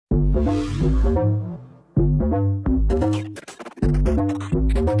Let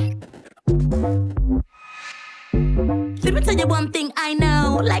me tell you one thing I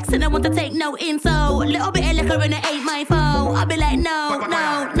know. Like said I want to take no info. Little bit of liquor and it ain't my foe. I'll be like no,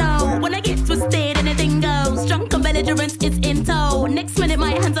 no, no. When I get twisted anything goes. Drunk and belligerence is in tow. Next minute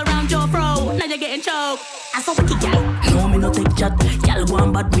my hands around your throat. Now you're getting choked. I saw wicked gal. No me no take chat. Gal go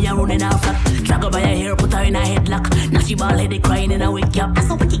on bad me a running off flat. Drag her by her hair, put her in a headlock. Now she ball headed crying in a wig cap. I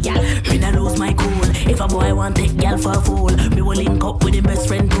saw wicked gal. Me no lose my cool. If a boy want take gal for a fool, me will link up with him best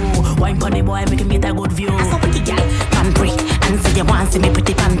friend too. Wine pon the boy make him get a good view. I saw wicked gal. Free and say you want see me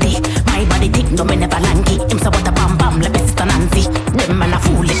pretty panty. My body thick, no me never lanky. Him say what a bam bam, like my sister Nancy. Them man a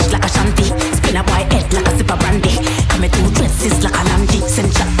foolish like a shanty. Spin a boy head like a sip of brandy. Come me two dresses like a landy.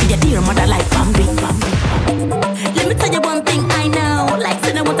 Send shot to your dear mother like bambii. Let me tell you one thing I know. Like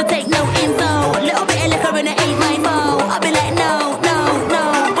said I want to take no info. Little bit of liquor and it ain't my foe. I'll be like no, no,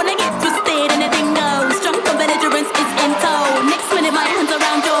 no. When I get twisted anything goes. Drunk and belligerence is in tow. Next minute my hands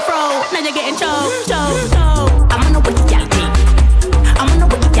around your throat. Now you're getting choked, choked, choked.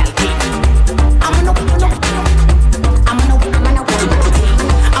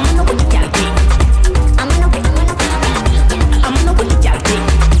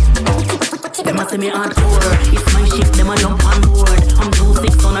 Say me hardcore, it's my ship, them a jump on board. I'm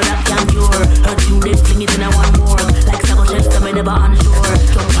 2-6 on a that can cure. Her tune they fling it in a one more. Like Sago Chester, me never unsure.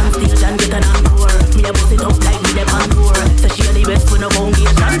 Jump on stage and get an encore. Me a bust it up like me the contour. So she a the best with no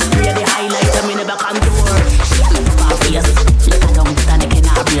foundation. Me a the highlight and me never contour. She a me far face, like a dumb tonic in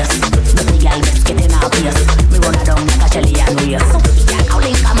her brace. But the girl best get in her place. Me run her down like a Shelly and waist. So we can call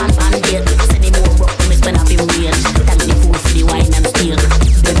in come and pandate. Send him more broke, me spend up him wage. Thank the food for the wine and steak.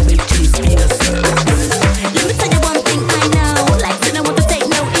 Then build 3 spears. Let me tell you one thing I know. Like said I want to take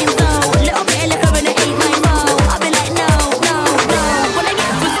no info. Little bit of liquor and it ain't my foe. I'll be like no, no, no. When I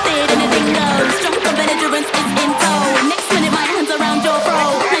get twisted anything goes. Drunk and belligerence is in tow. Next minute my hands around your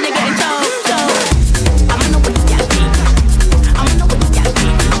throat. Now you're getting choked, choked.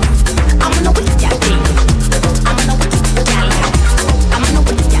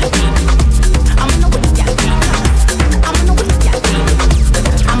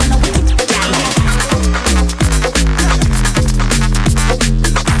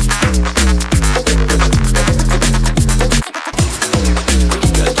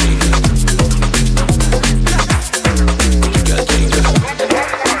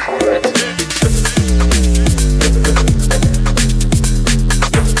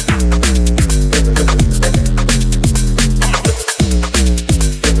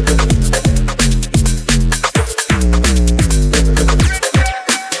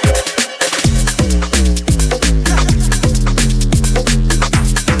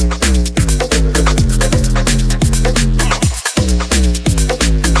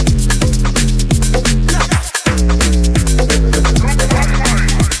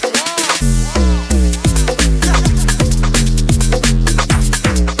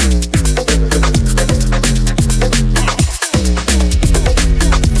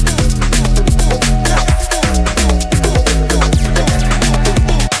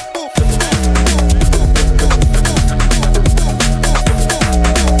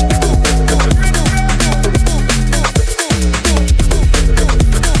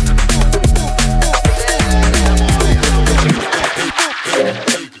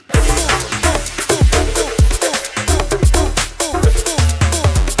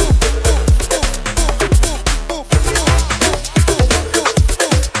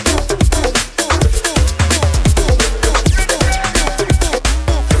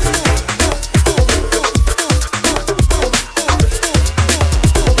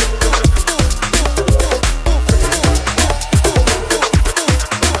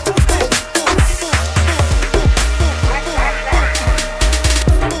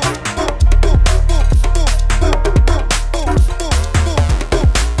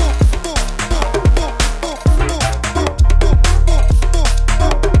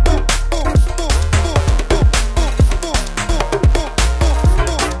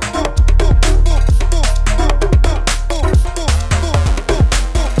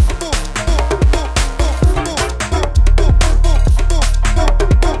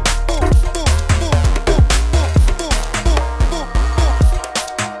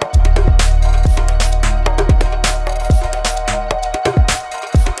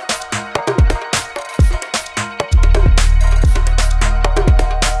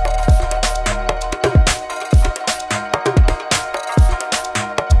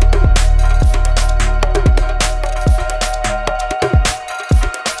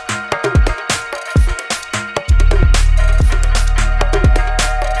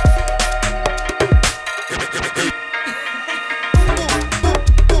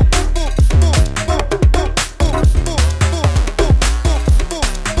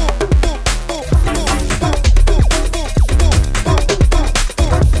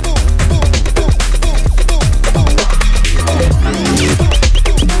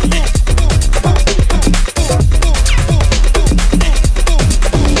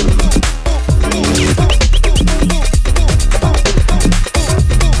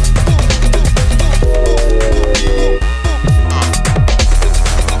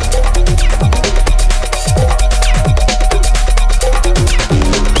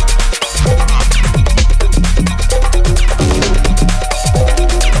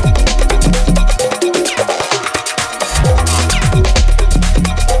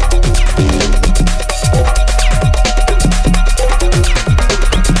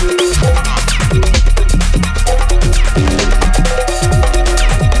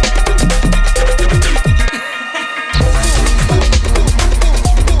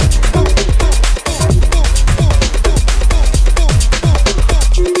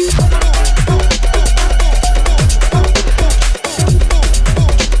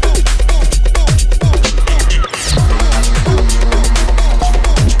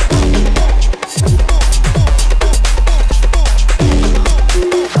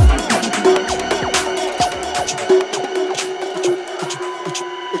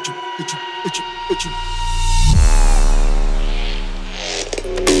 What you?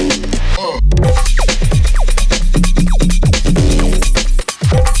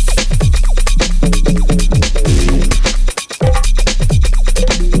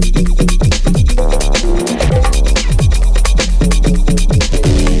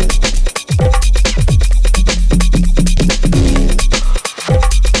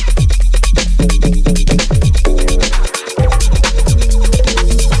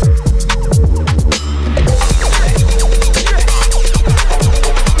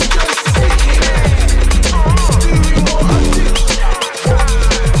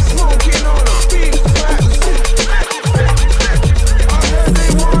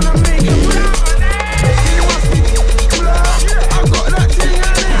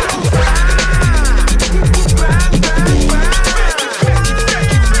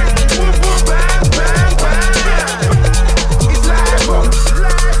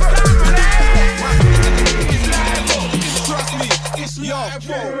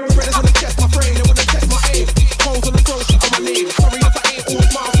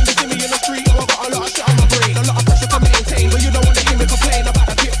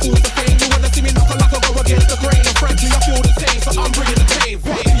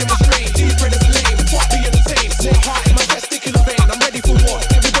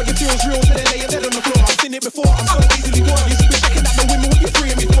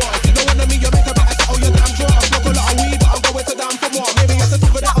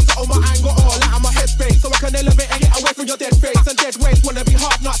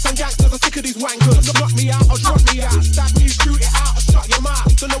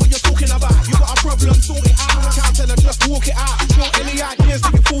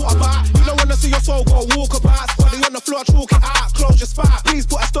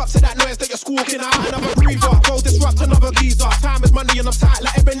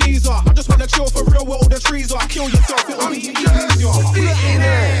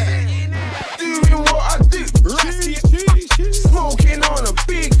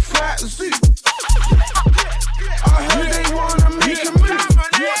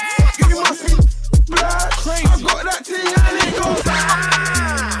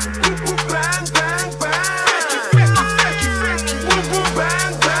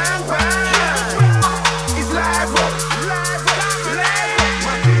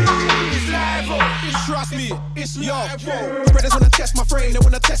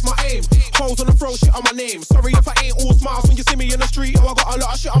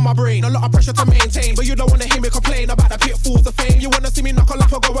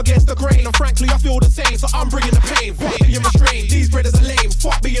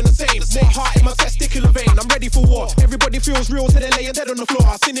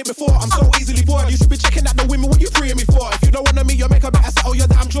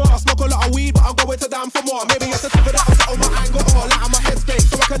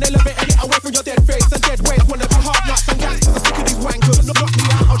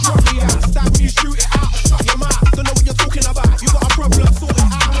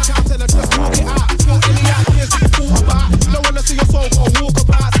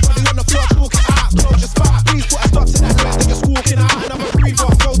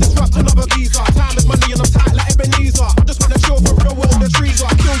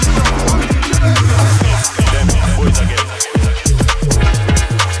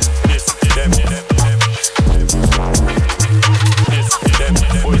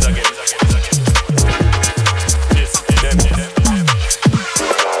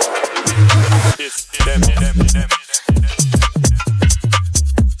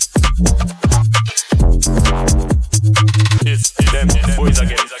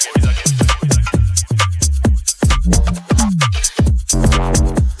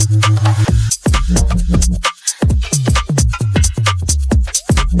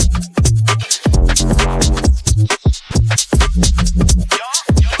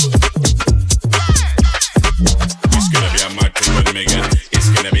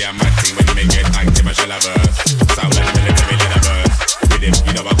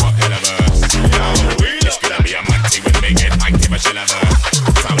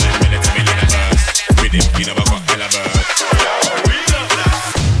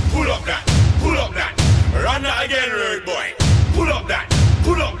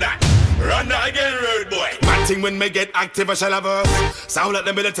 Active a shell verse. Sound like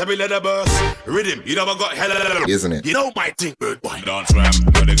the military leather burst. Rhythm, you never got hella. Isn't it? You know my thing, bird boy. Dance ram,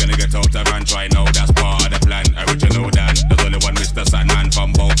 know they're gonna get out of hand try now. That's part of the plan. Original Dan. There's only one Mr. Sandman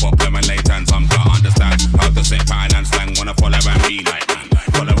from both up them and late and some can't understand how to set pattern and slang. Wanna follow and be like man.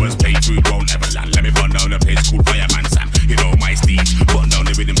 Followers pay food won't ever land. Let me burn down the page called Fireman Sam. You know my steed. Burn down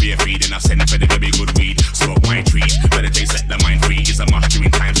the rhythm be a feed and I send it for the baby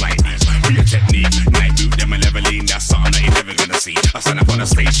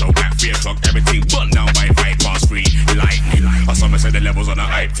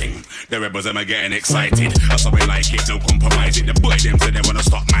hype thing. The rebels them are getting excited. That's how we like it, no compromise it. The boy them say they wanna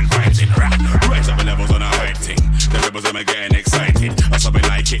stop man fighting. Rise up the levels on a hype thing. The rebels them are getting excited. That's how we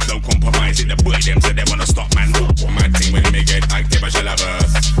like it, no compromise it. The boy them say they wanna stop man. Mad thing when me get active, I shall have verse.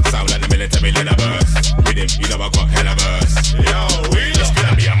 Sound like the military leather verse. With him, you know I got hella verse. Yo, it's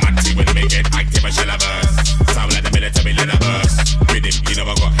gonna be a mad thing when me get active, I shall have verse. Sound like the military leather verse. With him, you know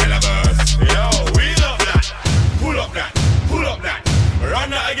I got hella verse. Yo, we love that. Pull up that. Pull up that. Run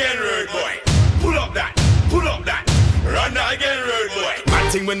that again, rude boy. Pull up that. Pull up that. Run that again, rude boy.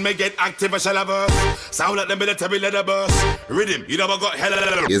 Mad thing when me get active, I shall have verse. Sound like the military leather verse. Rhythm, you know I got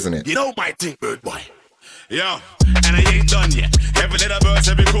hella. Isn't it? You know my thing, rude boy. Yo, and I ain't done yet. Every little burst,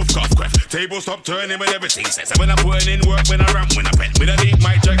 every goof, cough, quiff. Table stop turning when everything says. And when I'm putting in work, when I ramp, when I pen. With a deep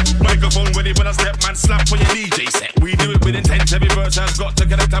mic check, microphone ready when I step, man, slap for your DJ set. We do it with intent, every verse has got to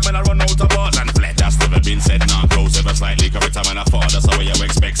connect. And when I run out of bars and fled. That's never been said, nah, close ever slightly. Correct time and I thought that's how you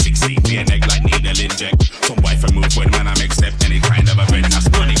expect. 16, be an egg like needle inject. Some wife and move when man I make step. Any kind of event, that's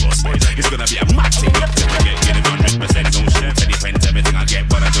money goes spend. It's gonna be a mad thing. If I get it 100%, no shit. Any depends, everything I get,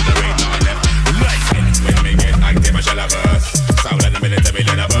 but I do the rate, not left. Like when me get active, I shall have verse. Sound like the military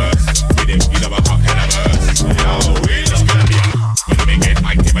leather verse. With him, you know I got hella verse. Yo, it's gonna be when me get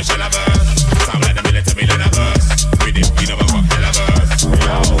active, I shall have verse. Sound like the military leather verse. With him, you know I got hella verse.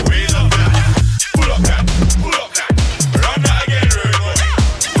 Yo, we love that. Pull up that. Pull up that. Run that again, rude boy.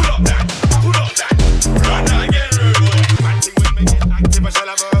 Pull up that. Pull up that. Run that again, rude boy. Acting when me get active, I shall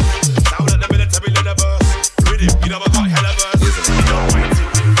have verse. Sound like the military leather verse. With him, you know I got hella verse. You know my thing.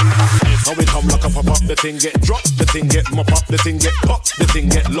 How we come like a pop up, the thing get dropped, the thing get mop up, the thing get pop, the thing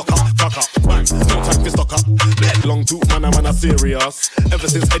get lock up, fuck up, bang, no time for stock up. Let long tooth man are serious. Ever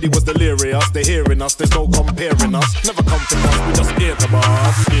since Eddie was delirious, they hearing us, there's no comparing us. Never come to us, we just hear the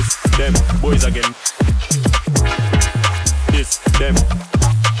boss. It's them boys again. It's them.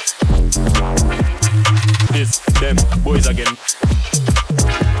 It's them boys again.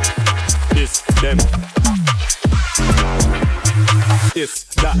 It's them. It's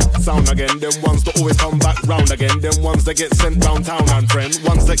that sound again. Them ones that always come back round again. Them ones that get sent round town and friend.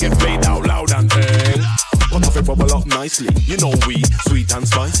 Ones that get played out loud and ten. What if it bubble up nicely? You know we sweet and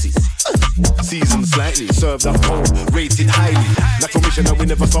spicy. Seasoned slightly, served up cold, rated highly. Natural mission that we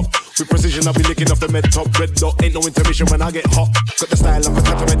never stop. With precision I'll be licking off the med top. Red dot, ain't no intermission when I get hot. Got the style of a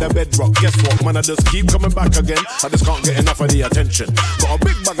tattoo with the bedrock. Guess what, man, I just keep coming back again. I just can't get enough of the attention. Got a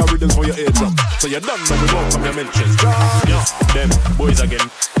big bag of rhythms for your eardrum. So you're done, but we won't come your mentions. Yeah, them boys again.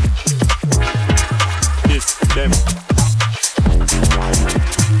 This, them.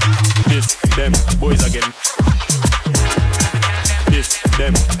 This, them boys again. This,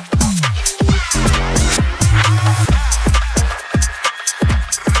 them.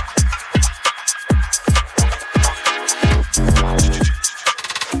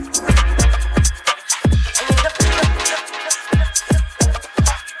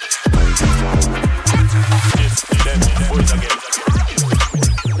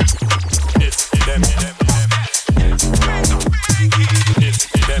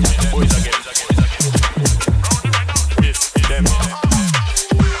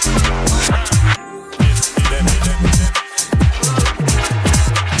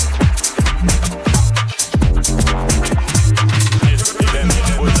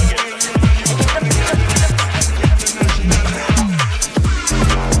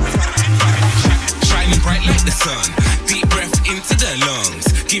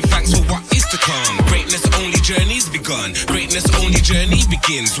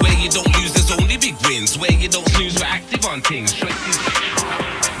 Where you don't lose, there's only big wins. Where you don't snooze, we're active on things. Wake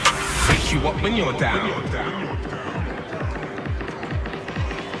you up when you're down.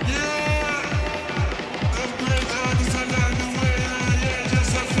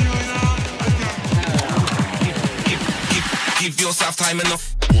 Give yourself time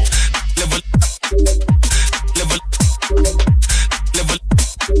enough. Level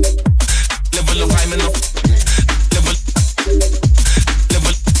up time enough.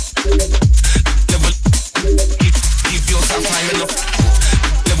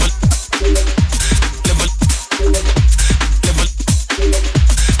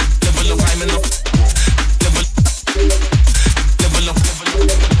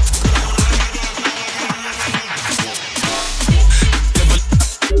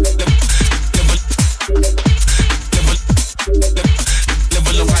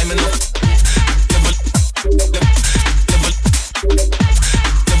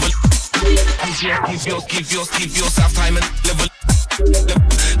 Give yourself time and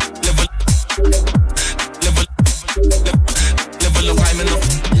level of time enough.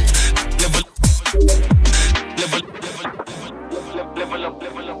 Level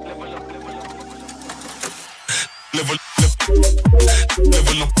up.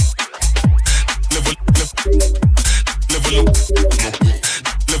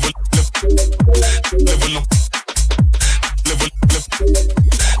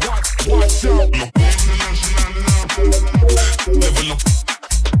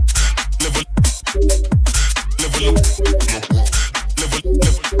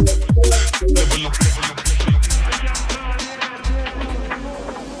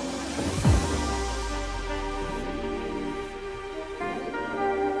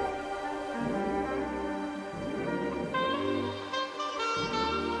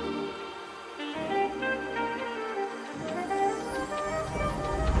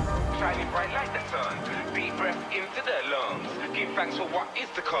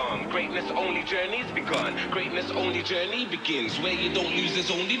 Where you don't lose, there's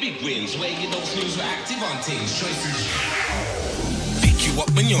only big wins. Where you don't snooze, we're active on things. Choices. Pick you up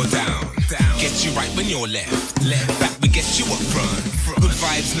when you're down. Get you right when you're left. Back, we get you up front. Good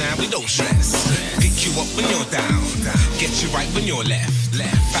vibes now, we don't stress. Pick you up when you're down. Get you right when you're left.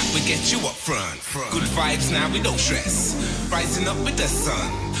 Back, we get you up front. Good vibes now, we don't stress. Rising up with the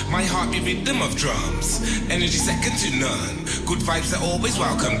sun. My heart be rhythm of drums. Energy second to none. Good vibes are always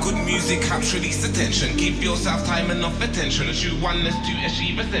welcome. Good music helps release attention. Give yourself time enough attention. A true oneness to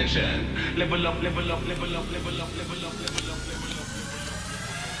achieve ascension. Level up, level up, level up, level up, level up, level up, level up.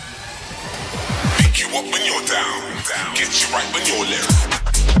 Pick you up when you're down. Get you right when you're left.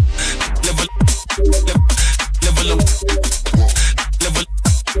 Level up, level up, level up, level up.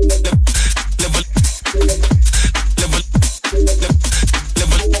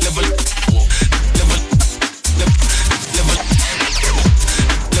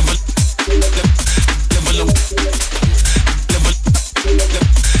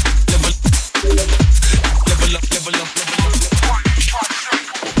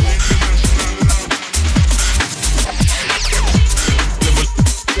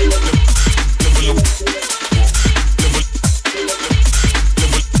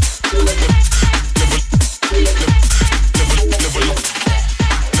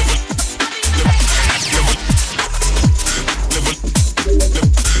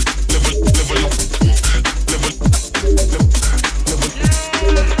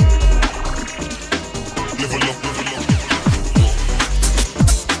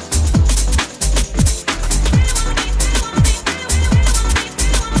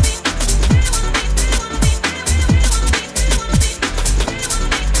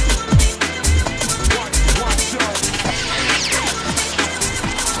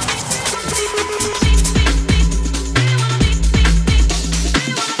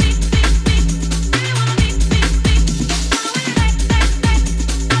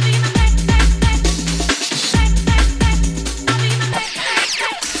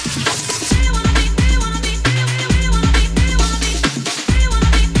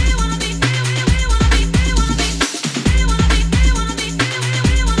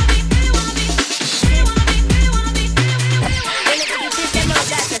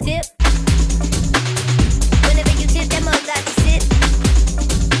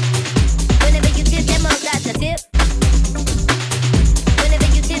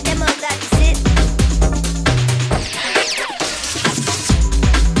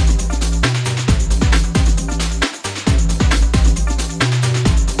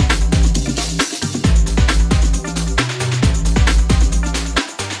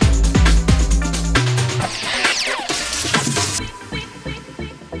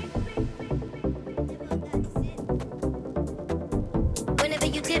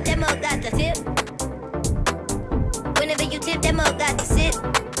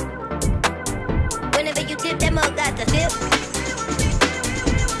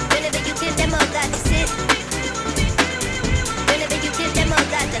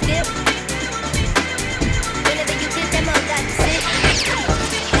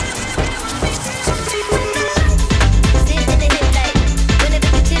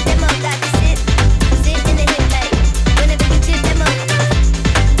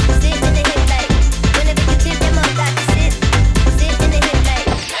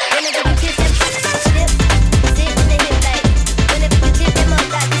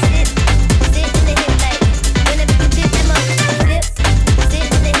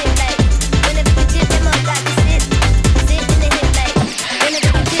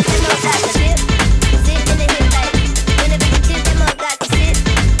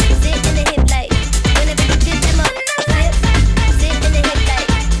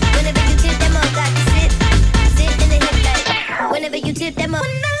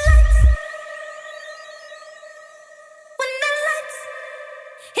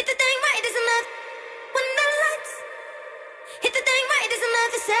 Hit the thing right, there's enough. When the lights hit the thing right, there's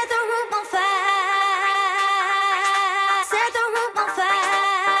enough to set the room on fire. Set the room on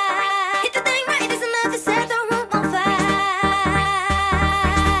fire. Hit the thing right, there's enough to set the room on fire.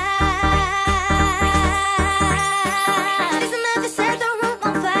 There's enough to set the room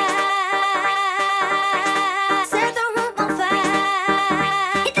on fire. Set the room on fire.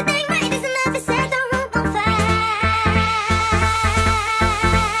 Hit the thing right, there's enough to set the room on fire.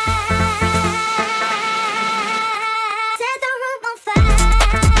 Set the room on fire.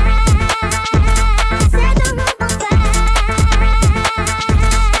 Set the room on fire.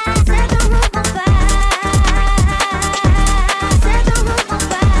 Set the room on fire. Set the room on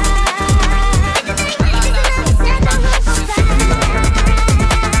fire. Hit the thing right, there's enough to set the room on fire. Set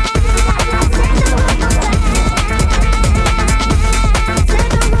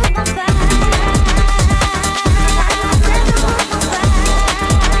the room on fire.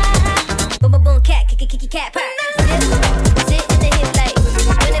 Boom, boom, boom, cat, kicky, kicky, cat, purr. Sit in the hip like,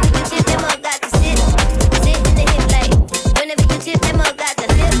 whenever you tip them up, got to sit. Sit in the hip like, whenever you tip them up, got to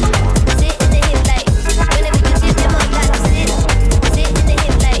flip. Sit in the hip like, whenever you tip them up, got to sit. Sit in the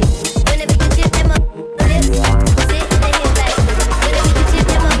hip like, whenever you tip them up, flip. Sit in the hip like, whenever you tip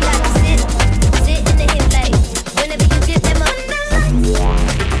them up, got to sit. Sit in the hip like, whenever you tip them up.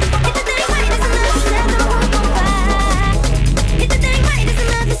 Hit the thing right, there's enough to set the room on fire. Hit the thing right, there's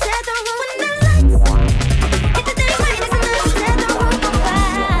enough to set the room on fire. Hit the thing right, there's enough to set the room on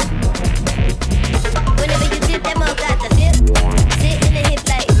fire. Whenever you tip them up, got the flip. Sit in the hip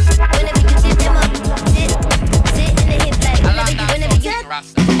like, whenever you tip them up, sit. Sit in the hip like, whenever you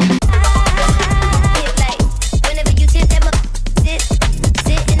hip like, whenever you tip them up, sit.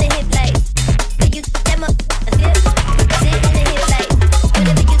 Sit in the hip like, when you tip them up, flip. Sit in the hip like,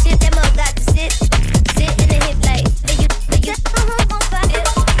 whenever you tip them up, got to sit. Sit in the hip like, when you tip them up on fire.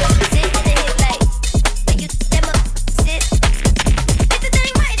 Sit in the hip like, when you tip them up, sit. Hit the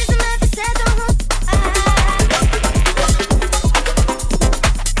thing right, there's enough to set the room on fire.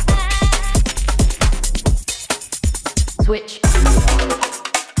 Switch.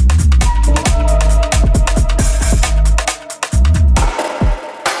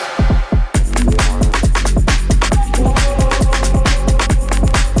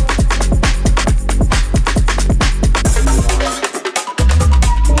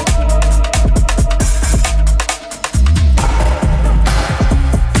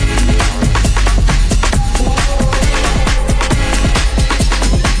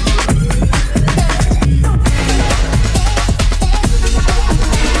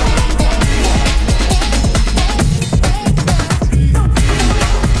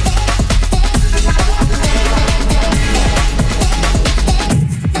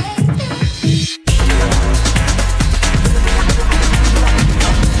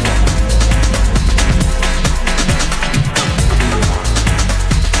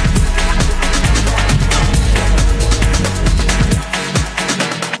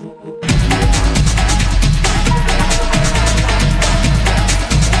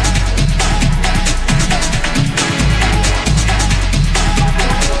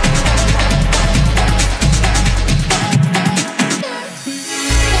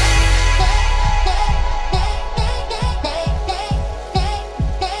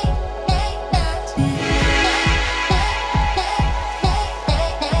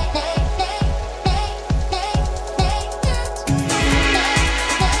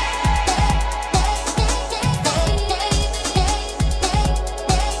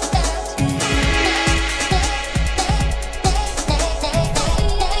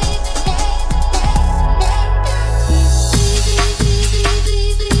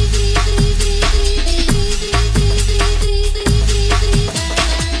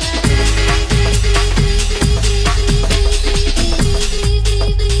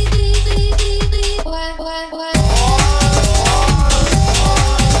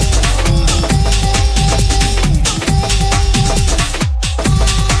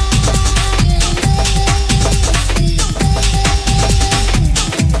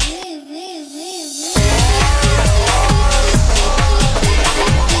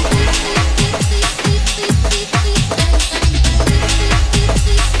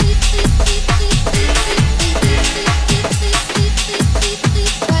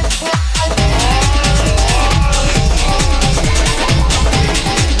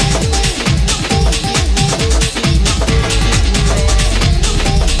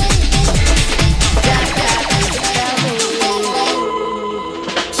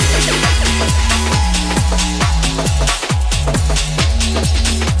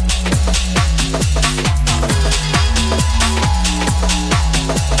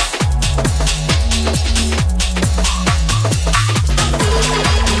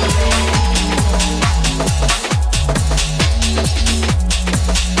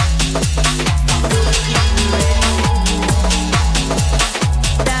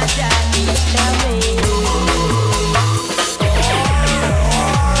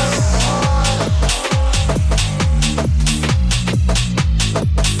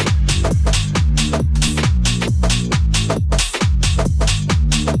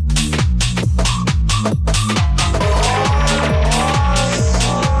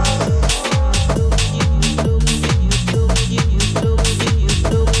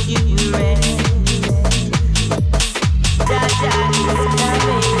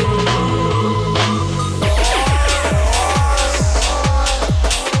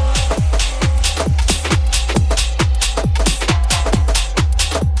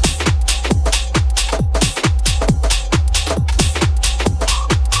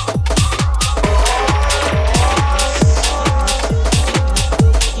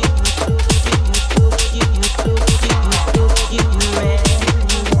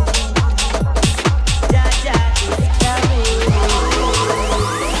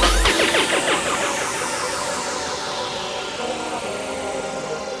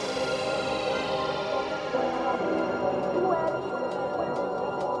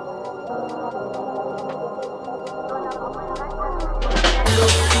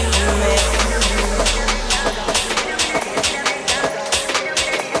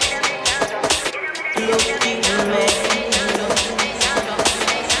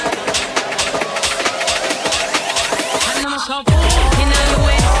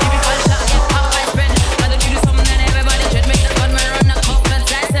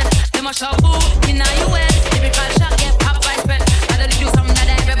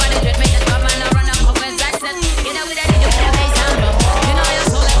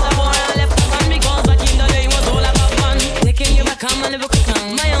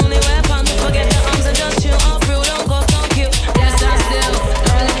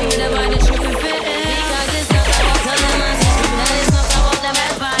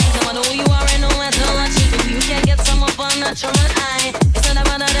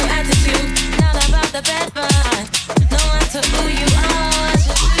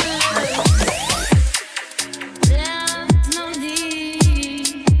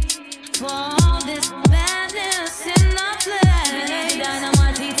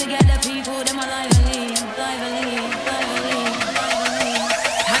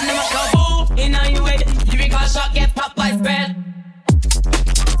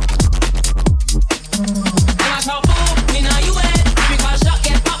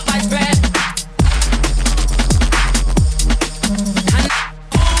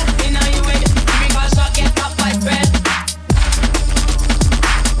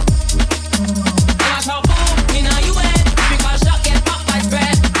 Watch how boom, you know you wet. Because shot get popped by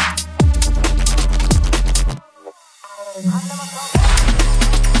spread.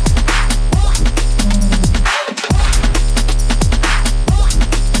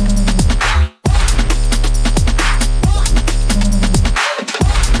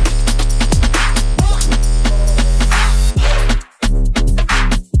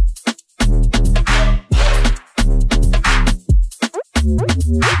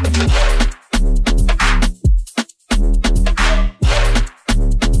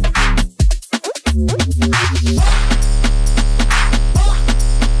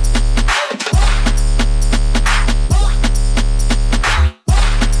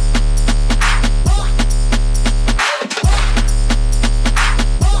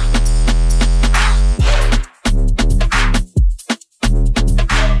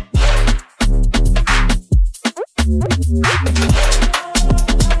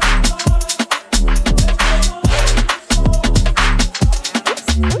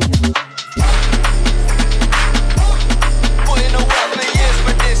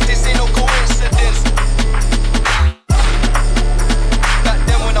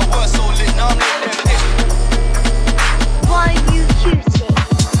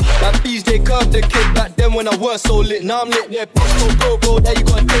 Now I'm lit, yeah, pistol, bro, there you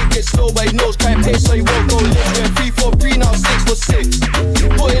gotta take it slow, but he knows crime pace, so he won't go lit. Yeah, 3 for 3, now 6 for 6.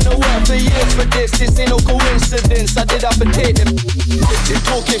 Put in the work for years for this ain't no coincidence. I did have to take them. They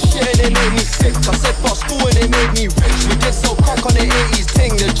talking shit and they made me sick. I said fuck school and they made me rich. We did sell crack on the 80s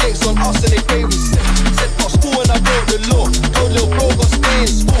ting. The jakes on us and they pay me sick. Said fuck school and I broke the law. Told little bro got stay in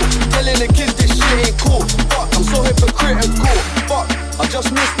school. Telling the kids this shit ain't cool. Fuck, I'm so hypocritical. Fuck, I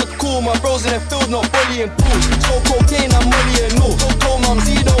just missed the call. My bros in the field not bullying pool. So cocaine and money and no. Told mum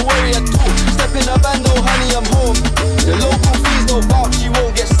Z don't worry at all. Step in the band, no honey, I'm home. The local fees no vouch, you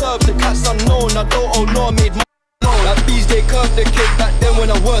won't get served. The cat's unknown, I don't owe no, I made my loan. That bees they curved the kid back then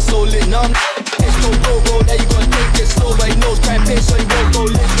when I was so lit. Now I'm pistol bro, there you gotta take it slow. But he knows crime pace, so he won't go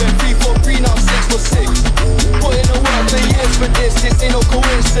lit. Went 3 for 3, now 6 for 6. Put in the work for years for this ain't no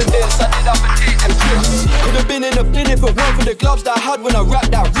coincidence. I did have to take them trips. Could've been in a bin if it weren't for the gloves that I had when I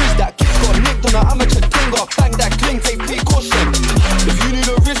rapped that wrist. That kid got nicked on an amateur ting, got banged that cling, take precaution. If you knew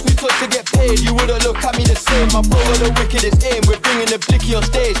the risk we took to get paid, you would've looked at me the same. My bro got the wickedest aim, we're bringing the blicky on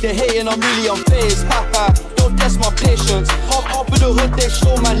stage. They're hating, I'm really unfazed, haha, don't test my patience. Hop with the hood, they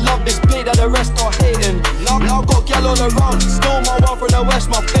show man love this play that the rest are hating. Now got gyal all around, still my one from the west,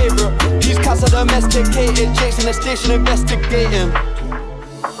 my favourite. These cats are domesticated, Jake's in the station investigating.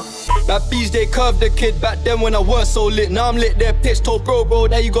 That bees they curved the kid back then when I was so lit. Now I'm lit, they're pissed, told bro,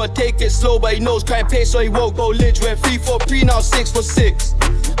 there you gotta take it slow. But he knows crime pace, so he won't go lit. Went 3 for 3, now 6 for 6.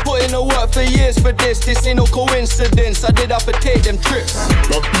 Put in the work for years for this ain't no coincidence. I did have to take them trips.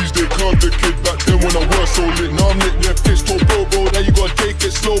 That bees they curved the kid back then when I was so lit. Now I'm lit, they're pissed, told bro, there you gotta take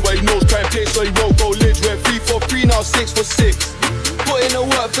it slow. But he knows crime pace, so he won't go lit. Went 3 for 3, now 6 for 6. Put in the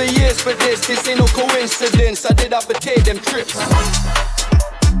work for years for this ain't no coincidence. I did have to take them trips.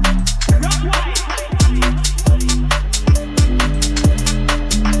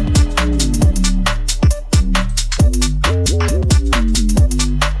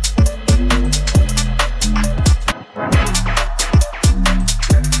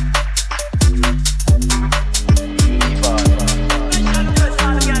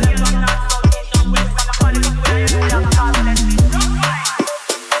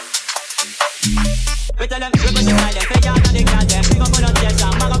 We tell them, we push it while them, figure out the girl them. Bring up on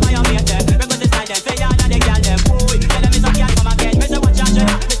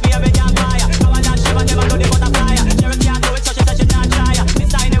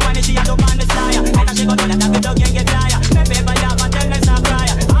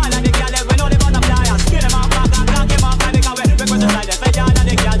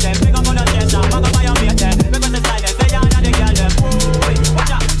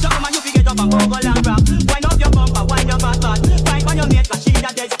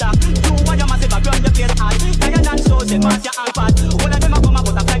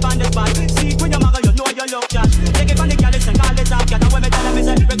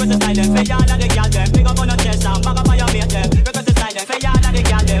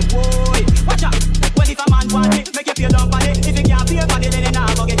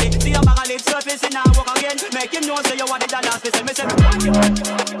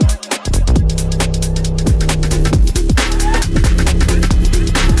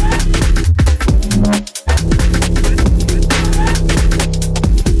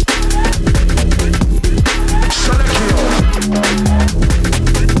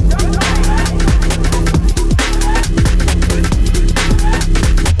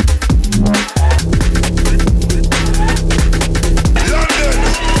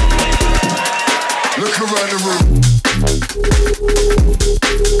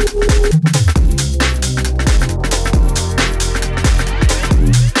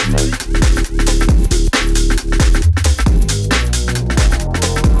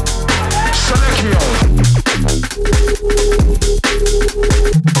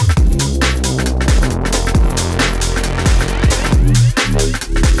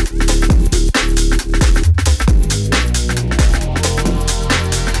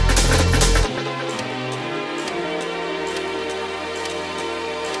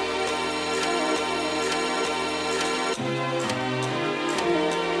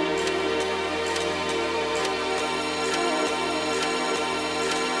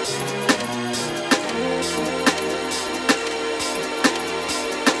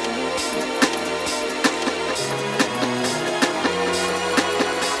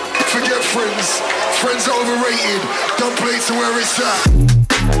Friends are overrated. Don't play to where it's at.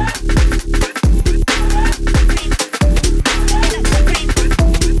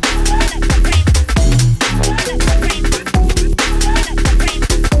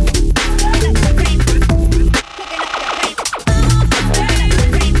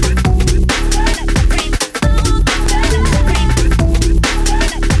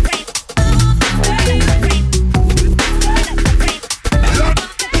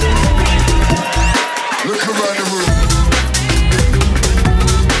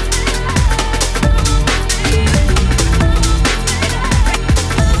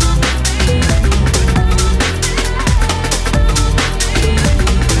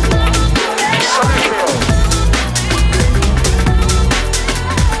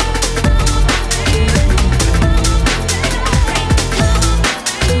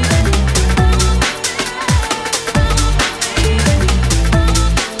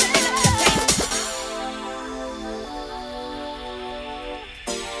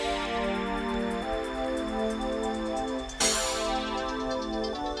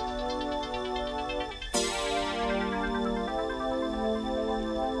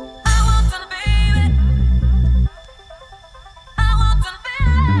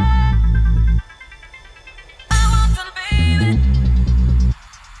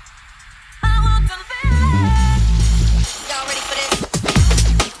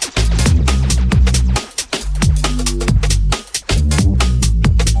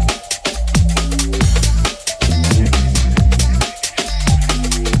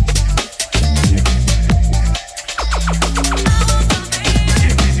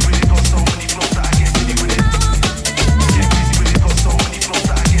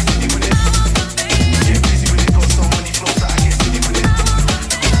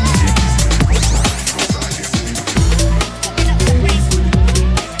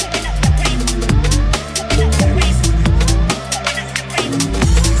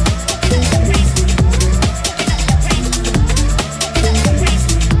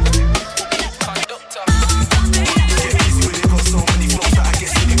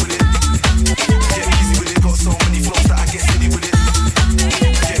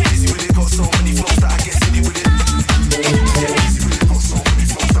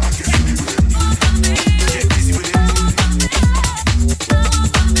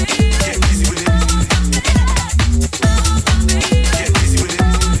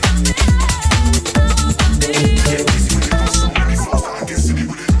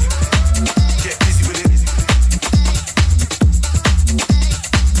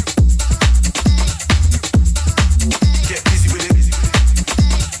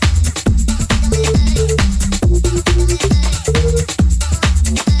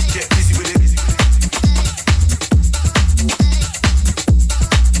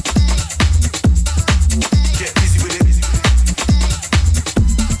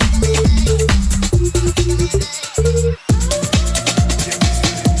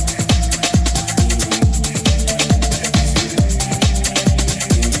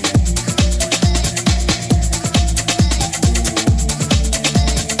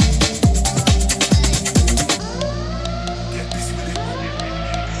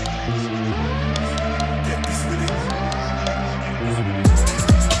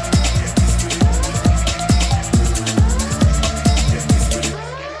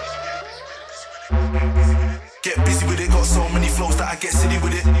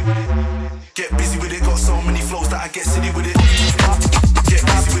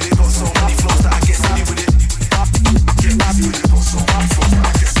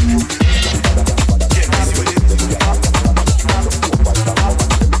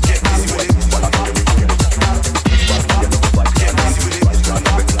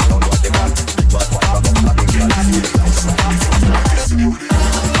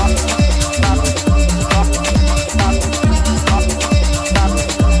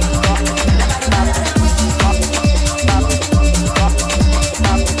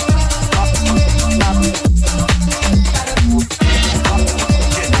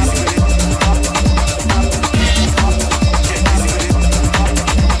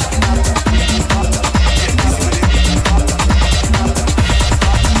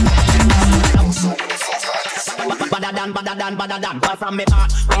 Badder than boy from me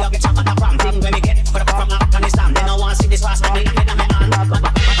heart. We have get chocolate from Ting when we get put up from Afghanistan. They don't want to see this fast, but they get on me hand.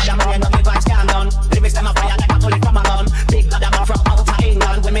 Badder man, you know me vibes can't done. Lyrics them a fire like a bullet from a gun. Big badder man from outer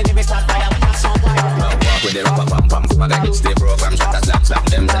England. When me lyrics start fire, we got some fire. Walk with the rapper pam pam. My guy hits the program, shot a slap slap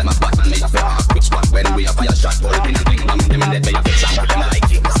them. Tell my Batman me a fair ask which one. When we a fire shot, pull pin and bling. I'm them in that way a fix and them like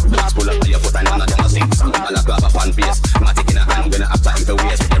kings. Boots pull up to your foot and none of them a sing. All a grab up on face. Matic in a hand when I have time for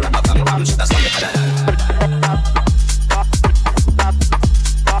waste. With the rapper pam pam.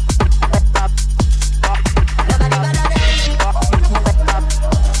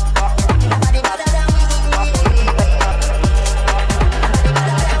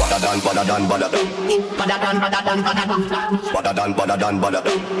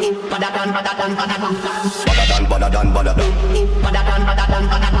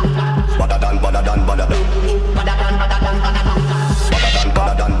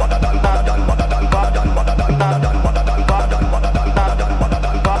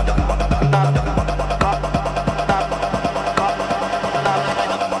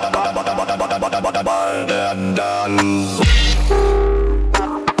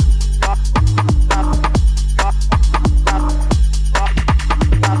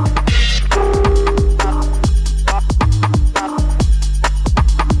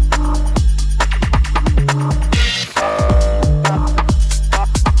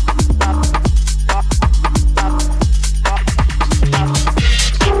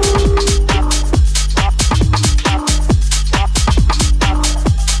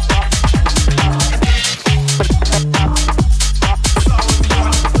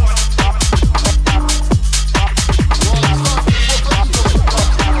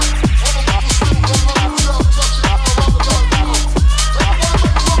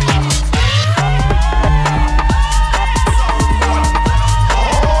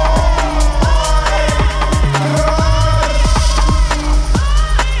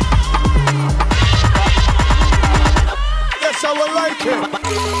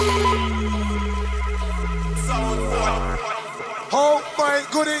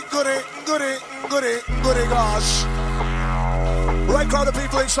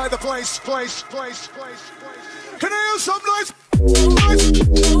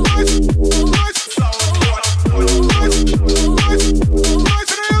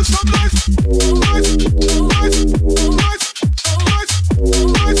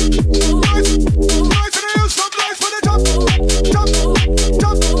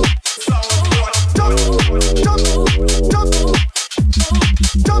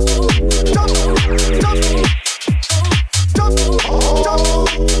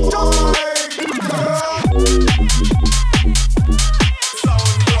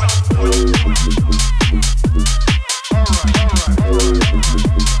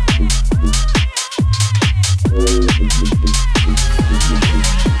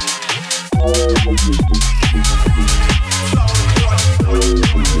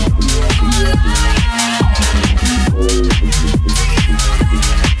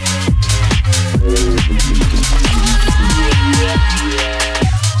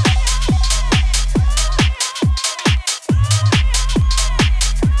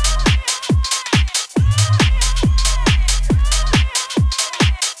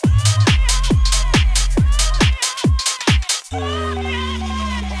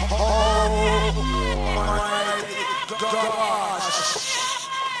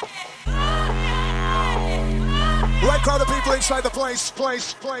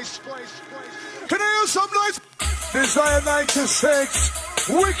 Desire 96,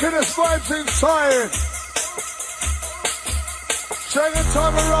 wickedest vibes inside. Second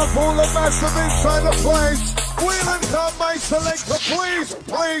time around, all the massive inside the place. Wheel and come, my selector, please,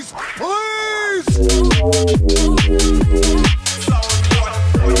 please, please.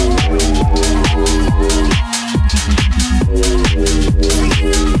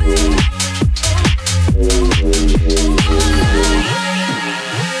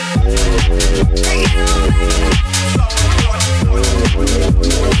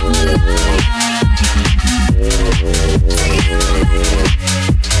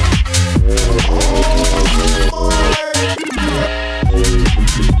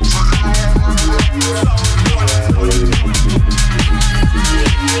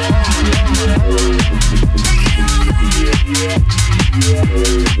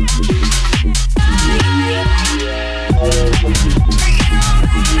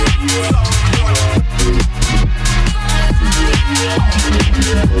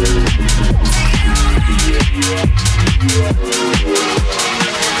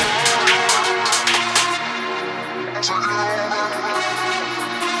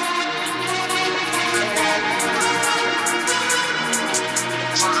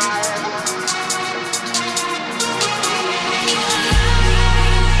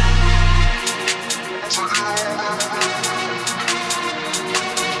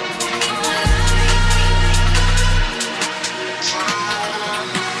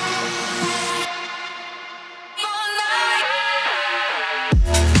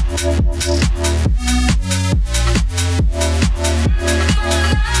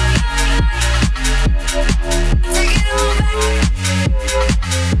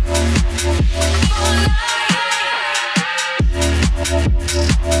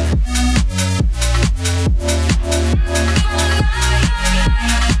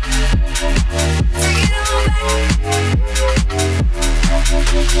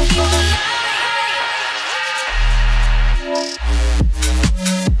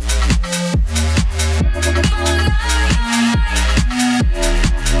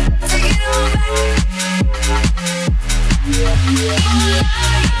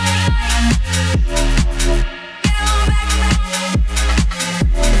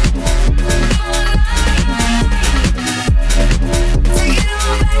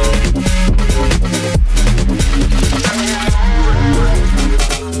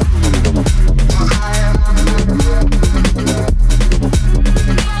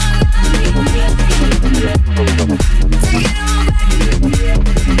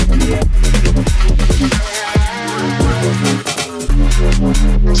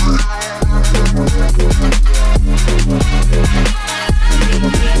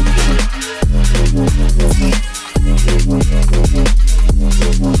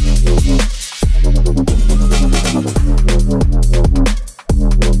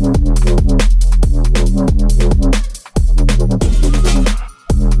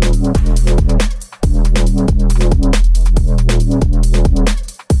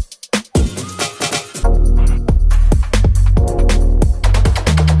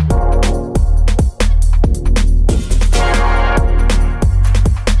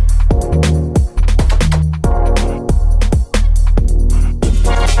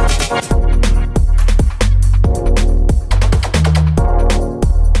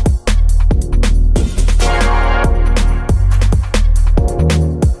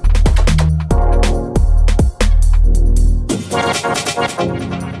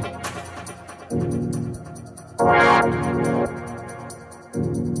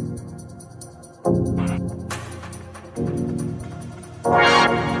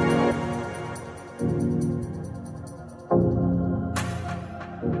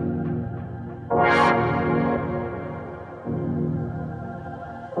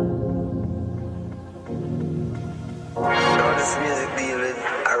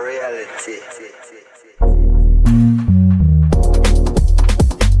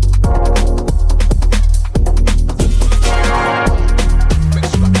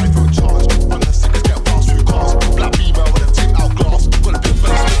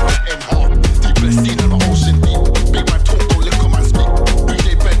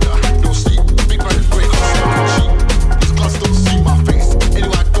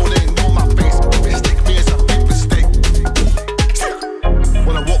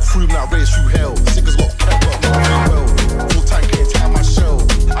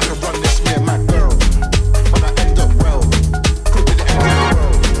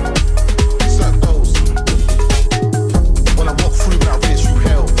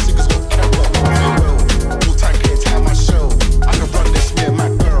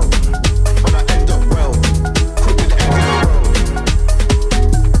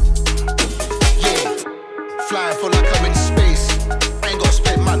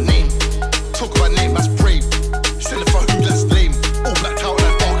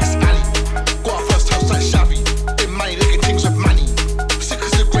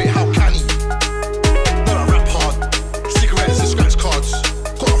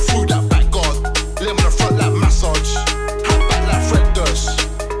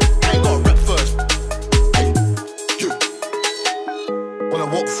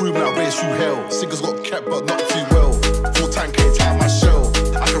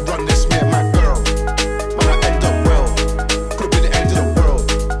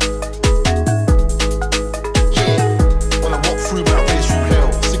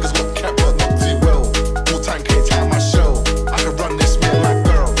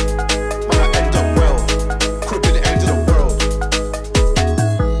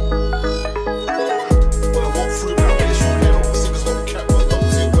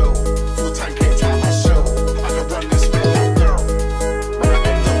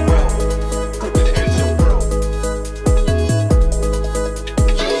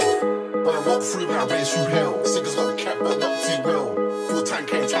 I raise through hell. Singers got a cap but not too well. Full time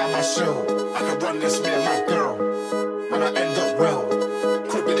can't tie my shell. I can run this me and my girl. When I end up well,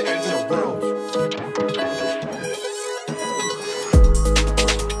 could be the end of the world.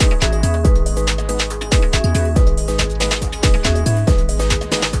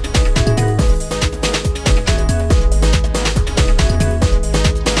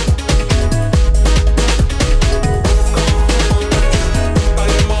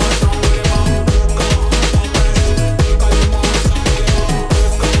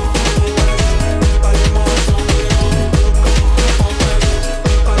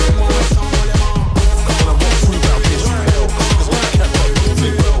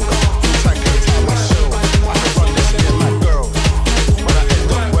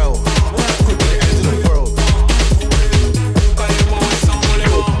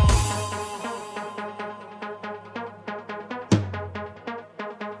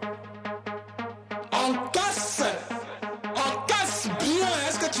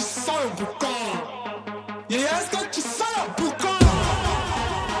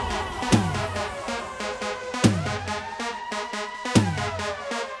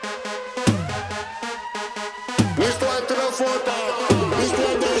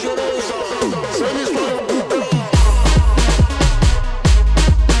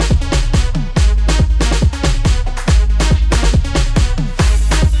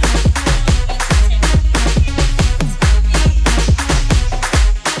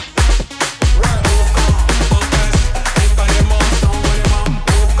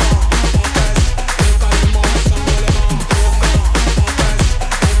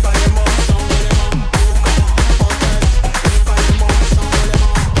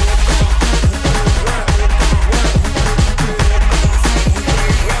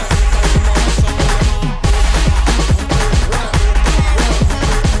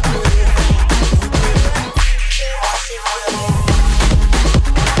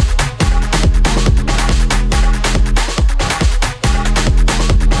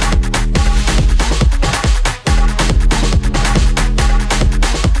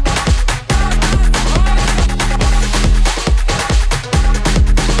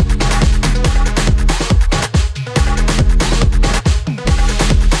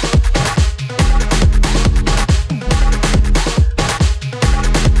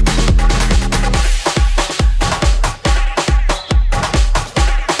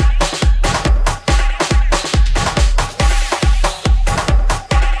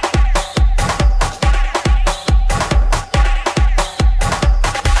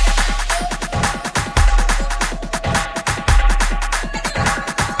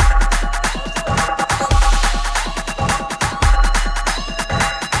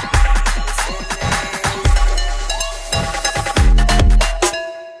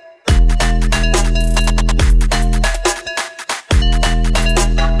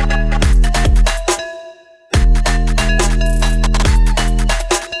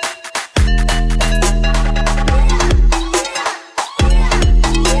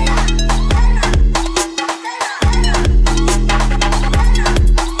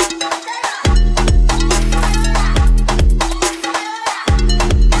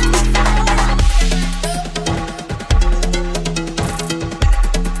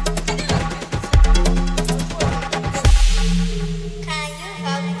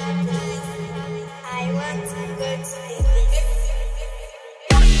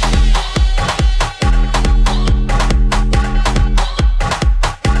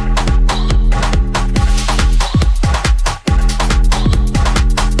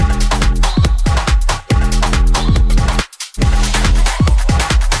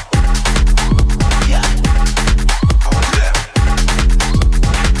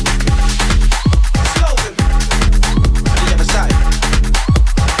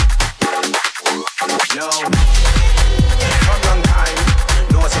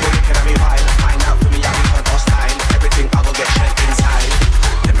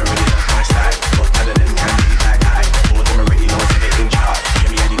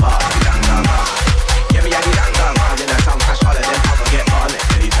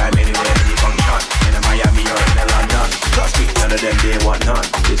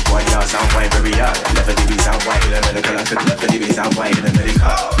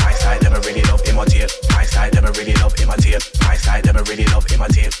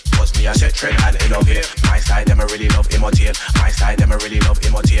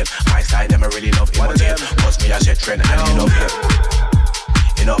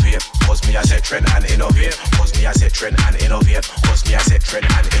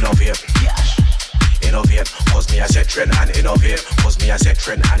 innovate. Was me I said trend and innovate. Was me I said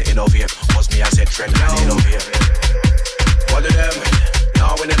trend and innovate. Was me I said trend and innovate. What of them?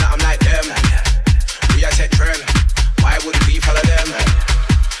 Now winning that I'm like them. We I said trend. Why wouldn't we follow them?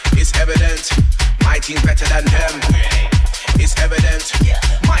 It's evident. My team's better than them. It's evident.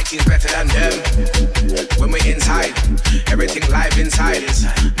 My team's better than them. When we're inside, everything live inside.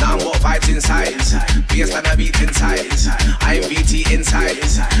 Now I'm what vibes inside. BS than a beat inside. I'm VT inside.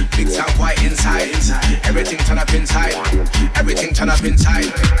 Big sound white inside. Everything turn up inside. Everything turn up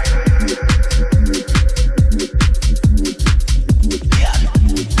inside.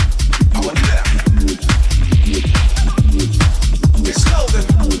 It's slogan.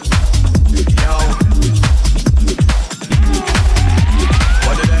 Yo.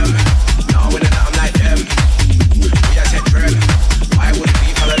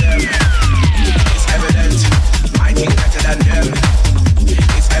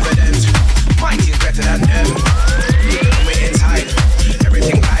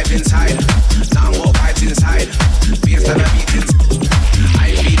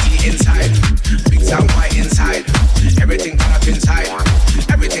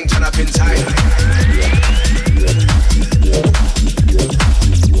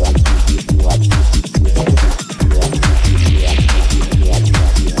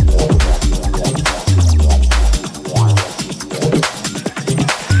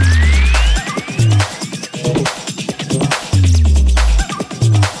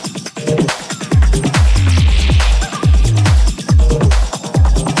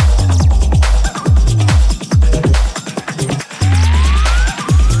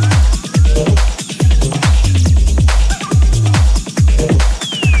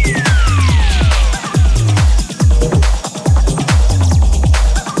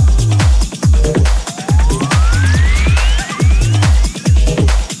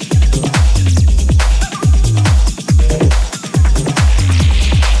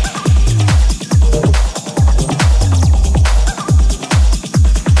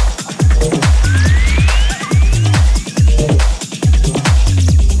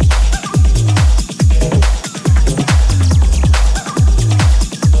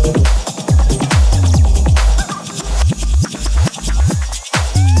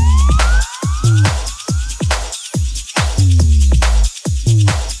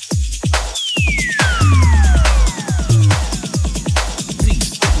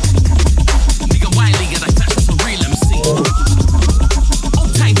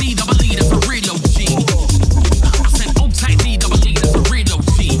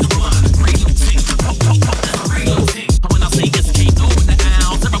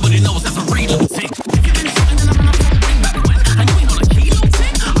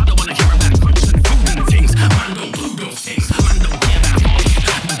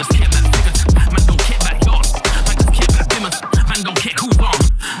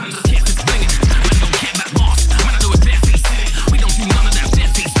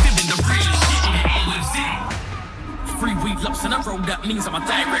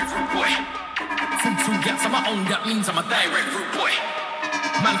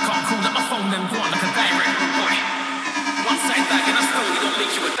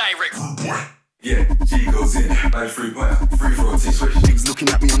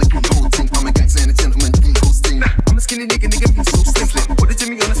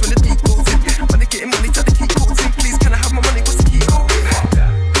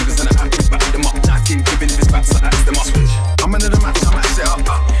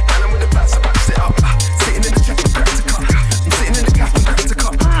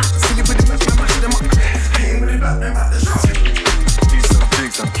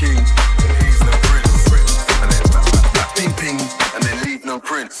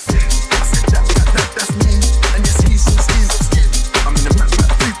 That's me, and yes, he's some skis. I'm in the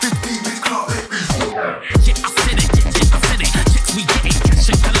map,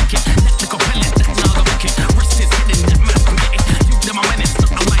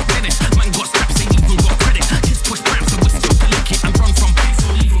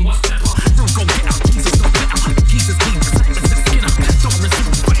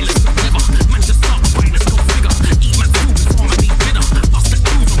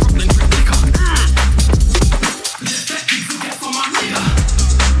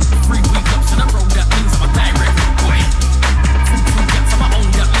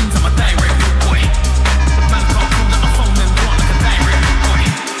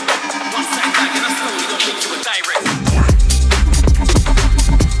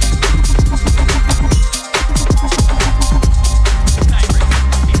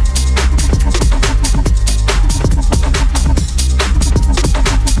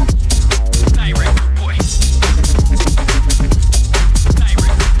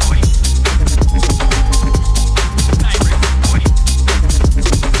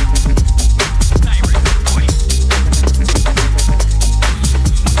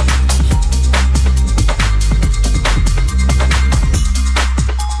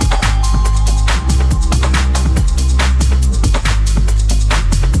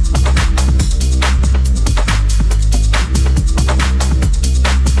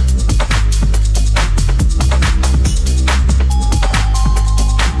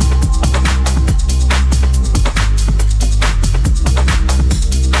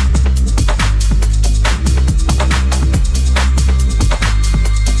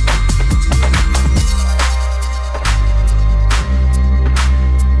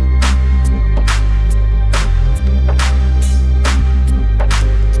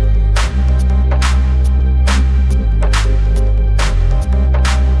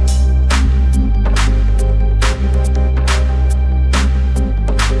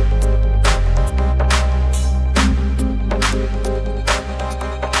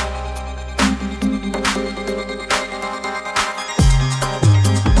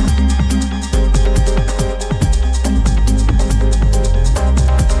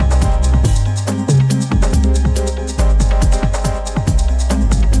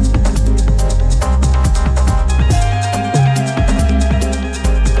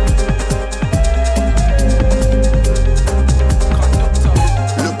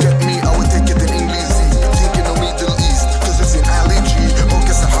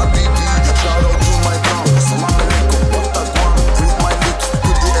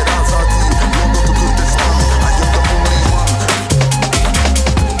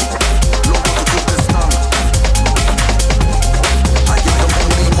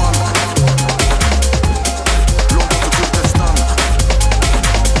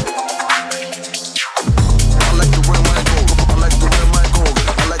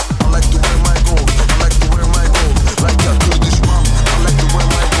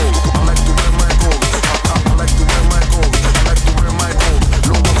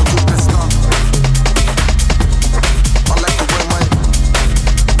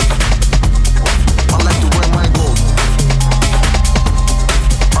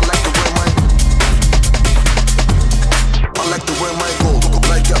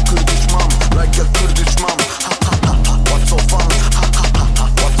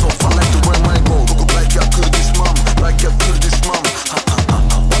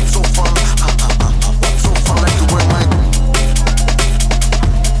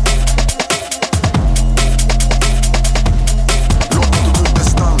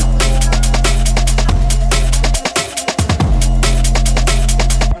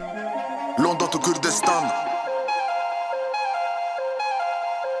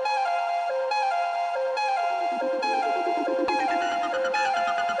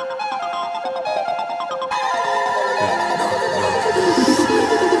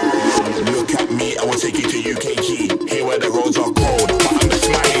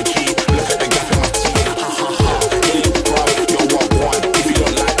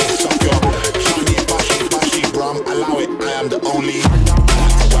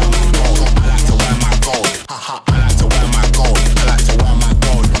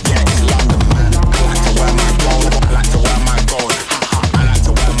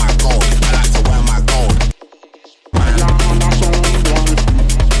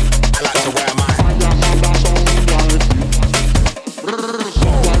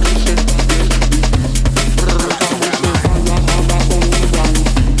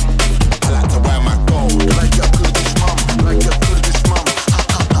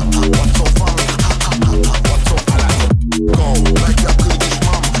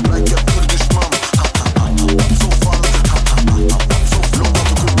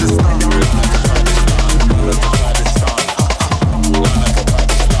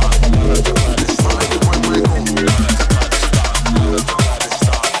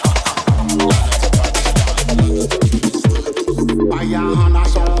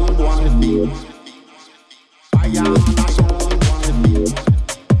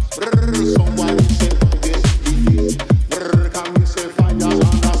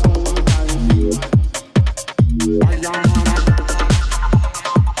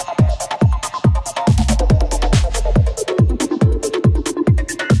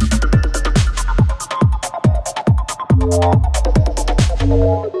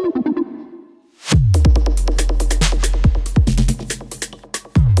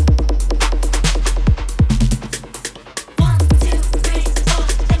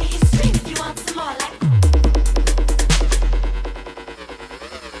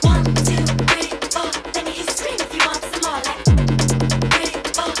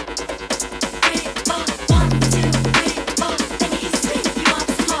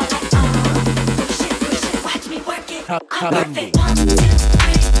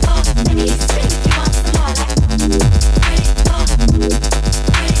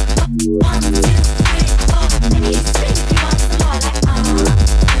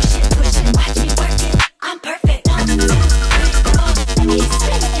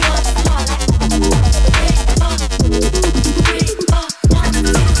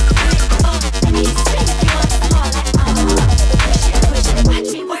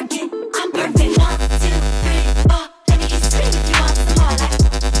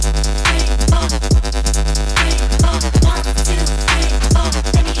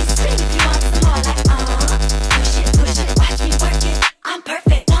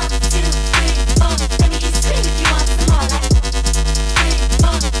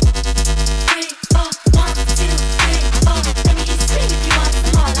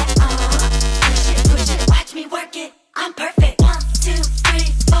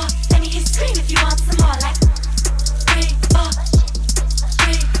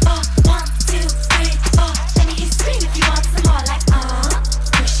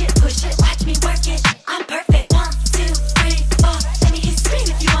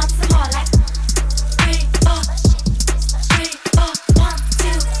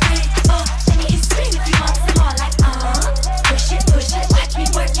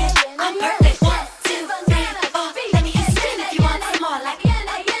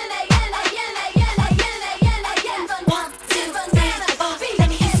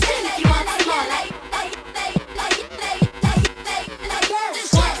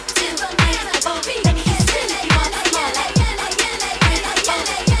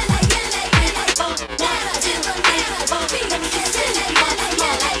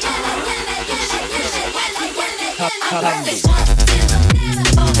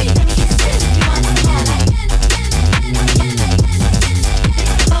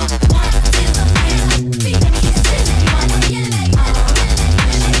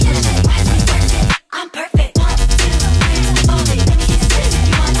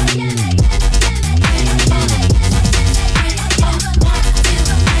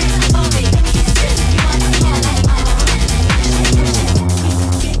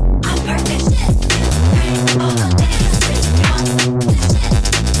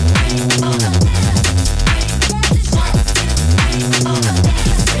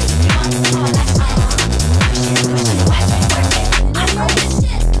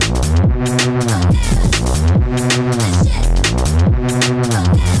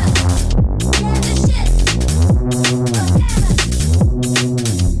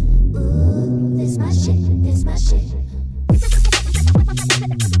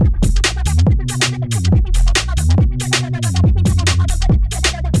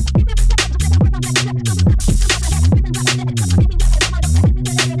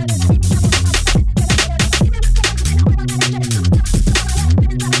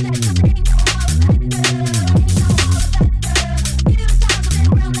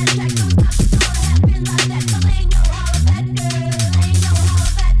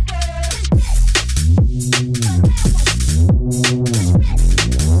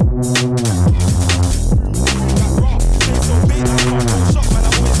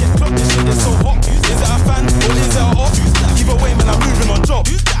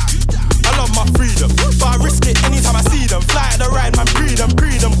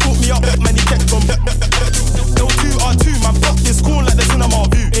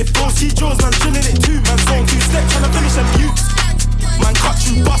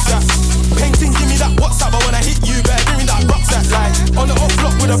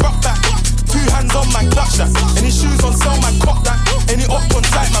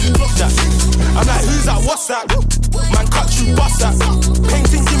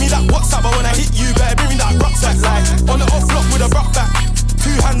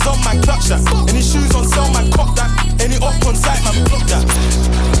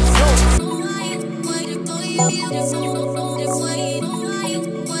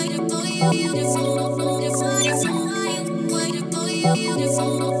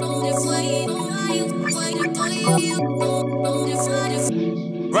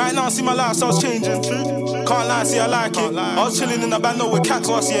 Right now, I see my lifestyle's changing. Can't lie, see I like it. I was chilling in the band with cats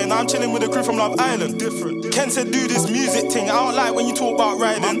last year. Now I'm chilling with a crew from Love Island. Different. Ken said do this music thing. I don't like when you talk about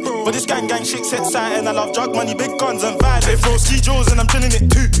riding, but this gang shit's exciting. I love drug money, big guns and vibes. They throw ski jaws and I'm drilling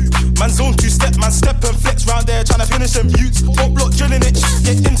it too. Man zone 2-step, man step and flex round there trying to finish them youths. Top block drilling it,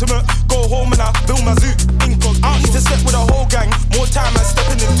 get intimate. Go home and I build my zoo. I don't need to step with a whole gang. More time I'm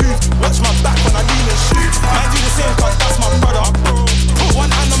stepping in twos. Watch my back when I lean and shoot. Man do the same cause that's my brother. Put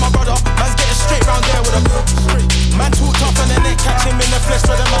one hand on my brother. Man's getting straight round there with a man talk tough and then they catch him in the flesh,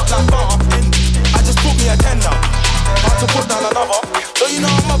 spread them out like butter. I just put me a 10 down.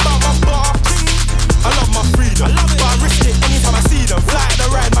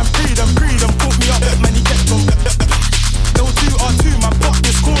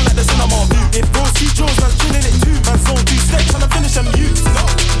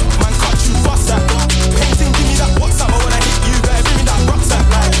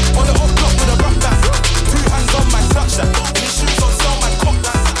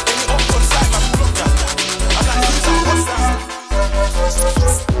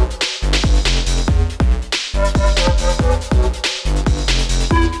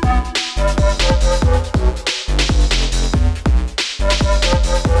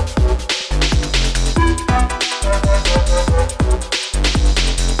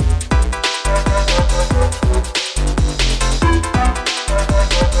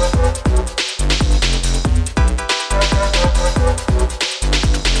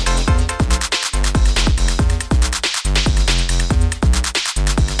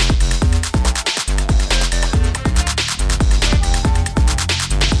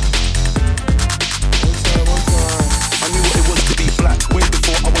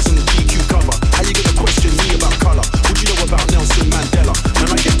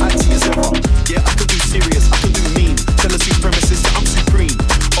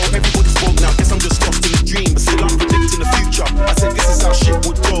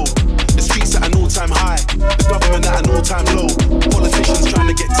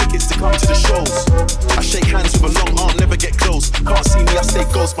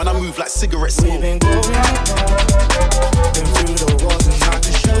 when I move like cigarette smoke. We've been going apart, been through the walls and I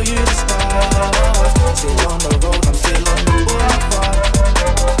can show you the stars. Still on the road, I'm still on the boulevard.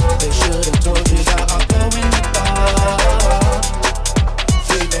 They should have told you that I'll go in the dark.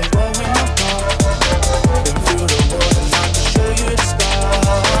 We've been going apart, been through the walls and I can show you the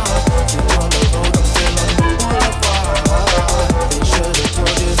stars. Still on the road, I'm still on the boulevard. They should have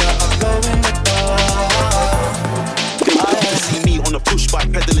told you that I'll go in the dark. They would love to see me on a push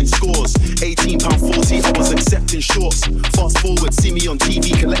bike peddling scores. £18.40, I was accepting shorts. Fast forward, see me on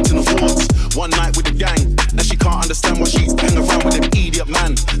TV collecting awards. One night with the gang, and she can't understand why she used to hang around with them idiot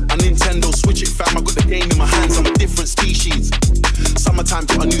man. A Nintendo Switch it fam, I got the game in my hands, I'm a different species. Summertime,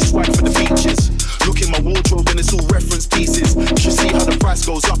 got a new swag for the beaches. Look in my wardrobe and it's all reference pieces. You should see how the price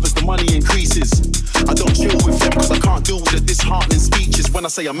goes up as the money increases. I don't chill with them cause I can't deal with the disheartening speeches. When I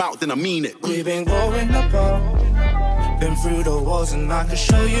say I'm out, then I mean it. We've been going apart, been through the walls and I can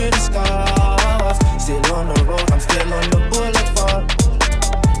show you the scars. Still on the road, I'm still on the boulevard.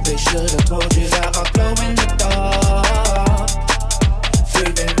 They should have told you that I'll glow in the dark.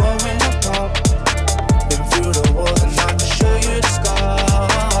 We've been going apart, been through the walls and I can show you the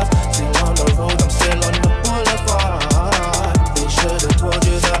scars. Still on the road, I'm still on the boulevard. They should have told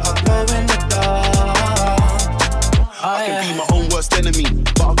you that I'll glow in the dark. I can be my own worst enemy,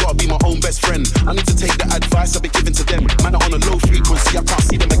 but I gotta be my own best friend. I need to take the advice I've been given to them. Man are on a low frequency, I can't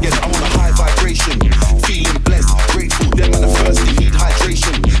see them again. I'm on a high vibration, feeling blessed, grateful. Them man are thirsty, need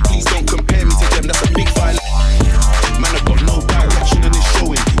hydration. Please don't compare me to them, that's a big violation. Man, I've got no direction and it's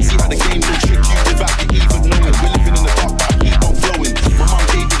showing. See how the game will trick you without you even knowing. We're living in the dark, but I keep on flowing. My mum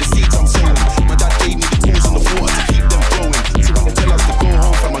gave me the seeds I'm sowing. My dad gave me the tools and the water to keep them growing. So when they tell us to go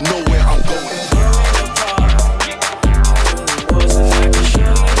home, fam, I know where I'm going.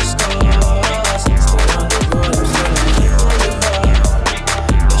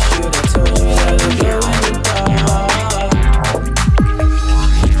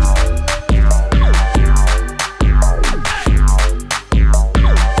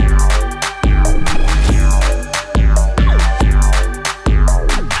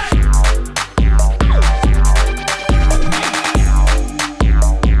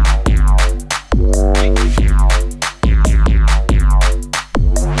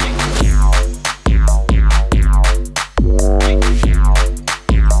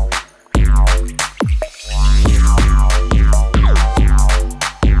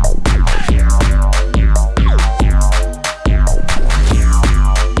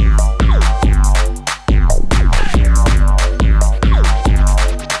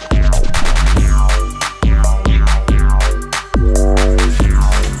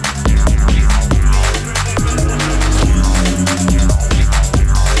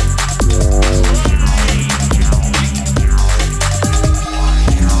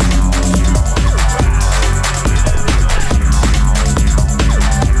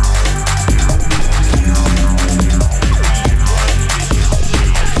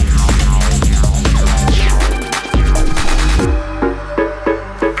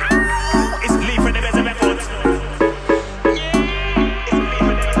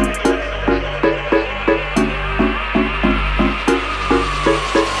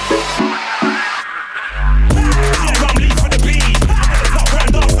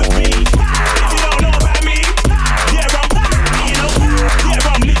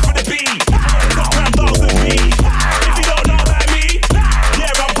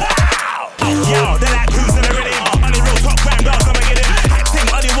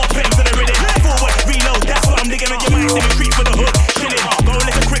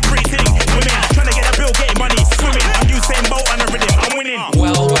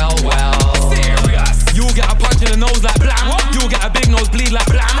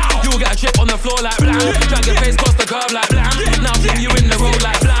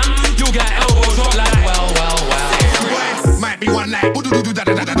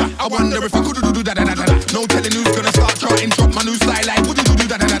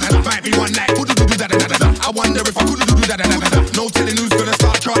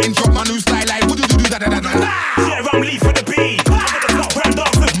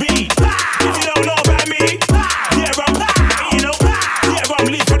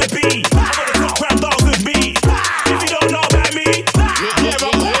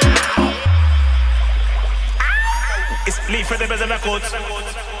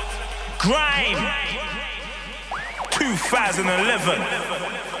 Grime 2011.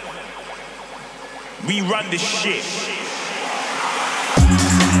 We run this shit.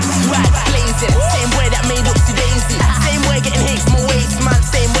 ride, blazing. Same way that made up to Daisy. Same way getting hate from my waist, man.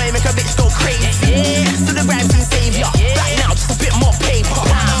 Same way make a bitch go crazy. So the rhymes can save ya. Right now, just a bit more paper.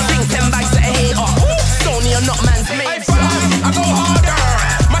 Think 10 bags that I hate up. Sony or not man's made. I go harder.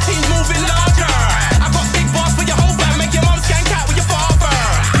 My team's moving larger. I got big boss for your whole fam. Make your mom skank out with your father.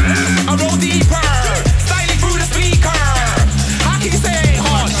 I roll deeper. Styling through the speaker. How can you say it ain't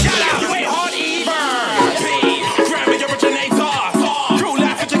hard? Shut up. You ain't hard either. Grime your originator. True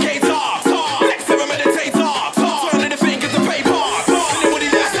life educator. Next level meditator. Turning the fingers to paper. Anybody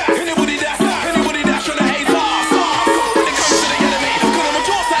that's that. Anybody that's that. Anybody that's on the hater. When it comes to the enemy, cause I'm a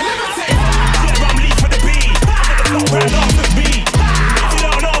draw side limitator. Yeah, I'm lead for the beat. Round off the beat. If you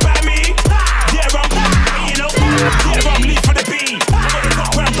don't know about me, yeah, I'm, you know. Yeah, I'm lead for the beat.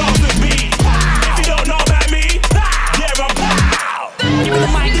 Round off the beat. If you don't know about me, yeah, I'm. Give me the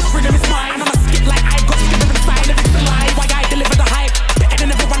mic, this rhythm is mine. I'ma skip like I got skip inside. If it's alive, why I deliver the hype? Better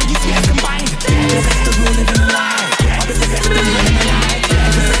than everyone you see combined. The best of rule living alive. I'll be the best of living alive.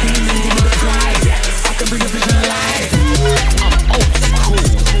 If it's a thing, then give me the prize. I can bring a vision alive. I'm old school.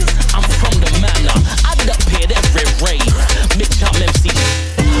 I'm from the manor. I did up here every rave. Bitch, I'm MC.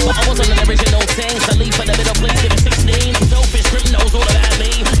 But I wasn't an original thing. So leave for the middle place. Give it 16. Selfish grim knows all about me.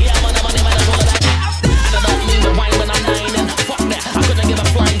 Yeah, man, I'm man, that's all about me. And I don't mean the wine when I'm 9 and fuck that. I couldn't give a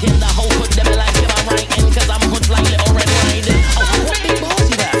flying in the whole hood. Them like if I'm writing. Cause I'm hood like little red riding. Oh, what big balls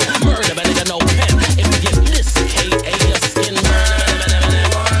you have? Murder, but nigga, no pen. If you get this, K.A. your skin burn.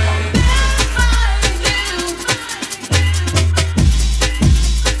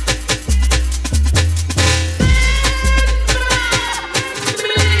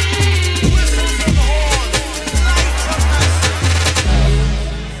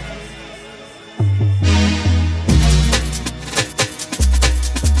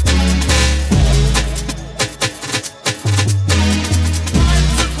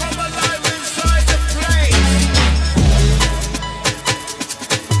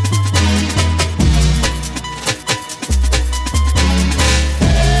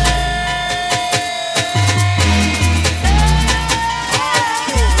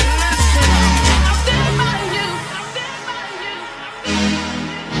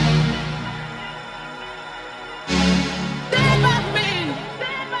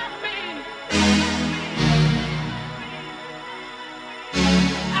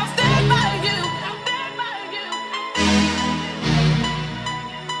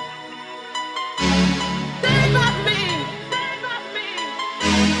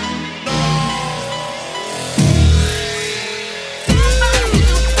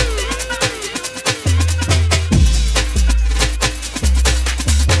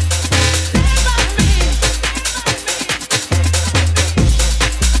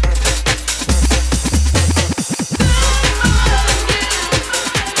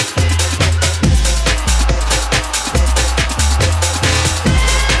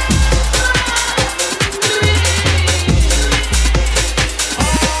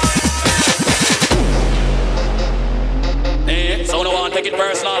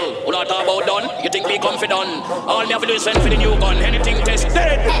 All me have to do is send for the new gun. Anything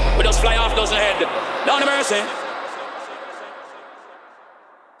tested, we just fly off dozen head. Down the mercy.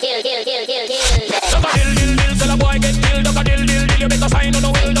 Kill. Duck a dill, sell a boy get killed. Duck a dill, you better sign on the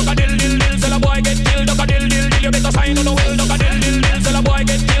will. Duck a dill, sell a boy get killed. Duck a dill, you better sign on the will. Duck a dill, sell a boy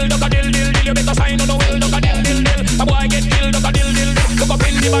get killed. Duck a dill, you better sign on the will. Duck a dill, a boy get killed. Duck a dill, look up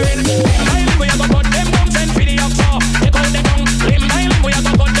in the barrel. Island we a go put them guns and for the oxa. Take out the gun. Lim island we a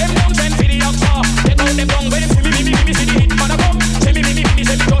go put them guns and for the oxa. Take out the gun. When see me see the hit man a come. See me say me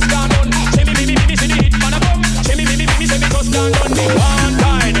just down done. See me see the hit man a come. See me say me just down done.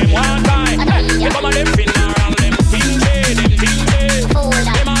 One time. They come and them finna them things them things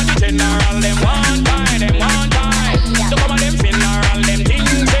them on the general them one time. They come and them finna them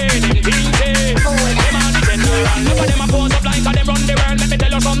things them things them on the general. Enough of them a pose up like a them run the world. Let me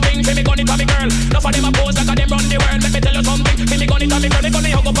tell you something. See me gun it on me girl. Enough of them a pose like a them run the world. Let me tell you something. See me gun it on me girl. They gonna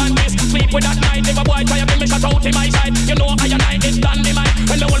hug up on this. Sleep with that night. If a boy try to bring me shot out in my side, you know I and I is done the mind.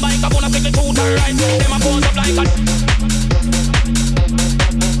 When the whole microphone a pick the truth right. Them a pose up like a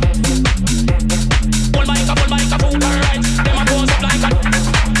microphone right. Them a pose up like a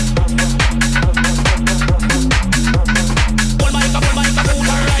microphone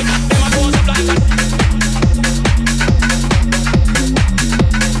right. Them a pose up like a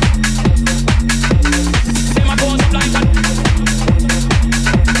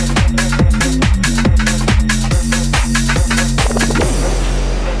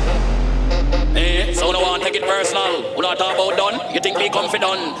So no one take it personal. Who not talk about done? You think me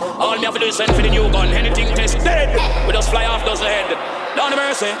confident? All me have to do is send for the new gun. Anything tested, we just fly off dozen head. Down the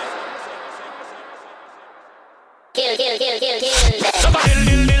mercy.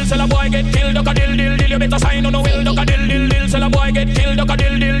 get killed, duck a dill dill dill. You better sign on the will, duck a dill dill dill. Sell a boy get killed, duck a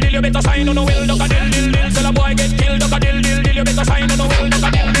dill dill dill. You better sign on the will, duck a dill dill dill. Sell a boy get killed, duck a dill dill dill. You better sign on the will, duck a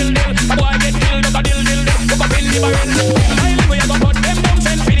dill dill dill. A boy get killed, duck a dill dill dill. Look up in the barrel. Limb we a go put them down,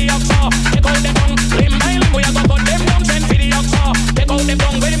 send for the oxa. Take out them tongue. Limb we a go put them down, send for the oxa. Take out them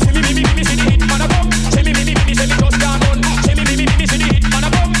tongue. When see me see the hit man a come. See me say me just down on. See me see the hit man a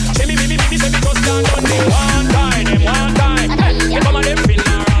come. See me say me just down on. Them one time, them one time. Hey, come on them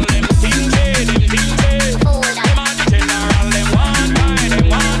funeral, them things say, them things say. Them are the general, them one time, them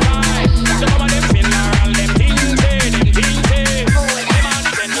one time. So come on them funeral, them things say, them things say. Them are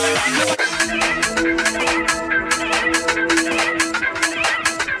the general.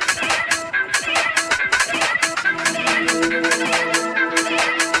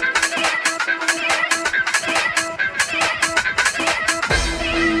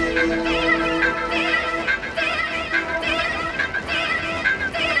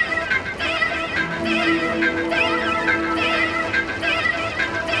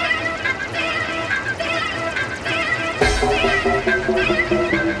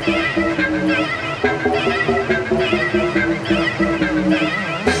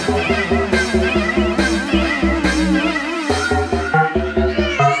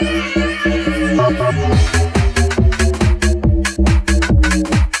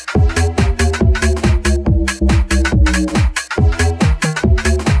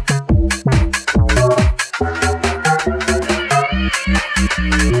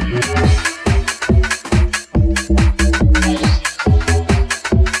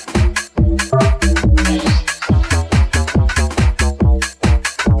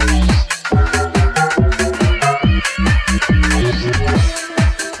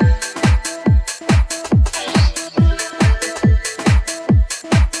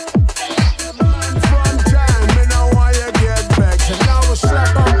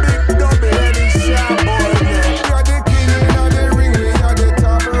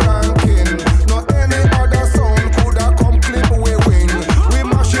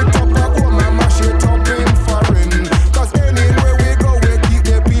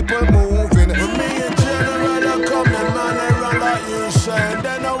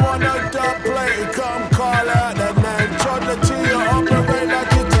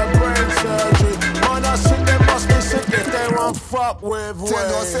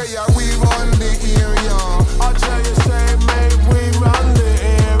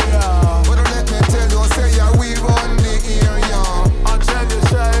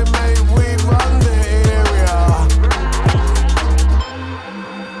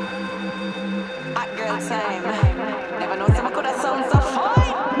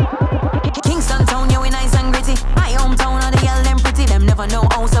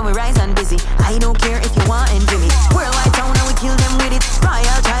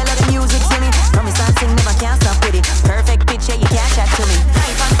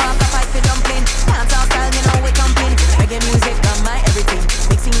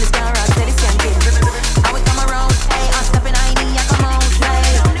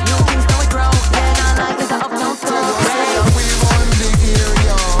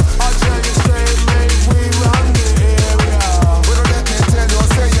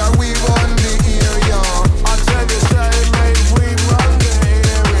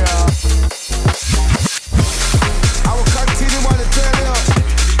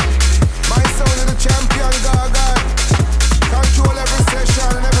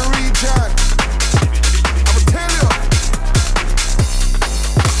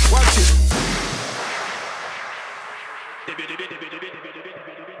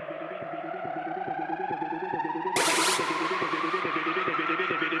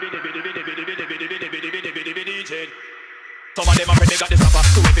 Some of them are pretty got the stopper.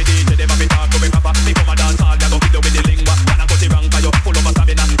 To every DJ, them a be talk to me proper. Me come a dance hall, ya go kill you with the lingua. Man a cut the rank, you full of a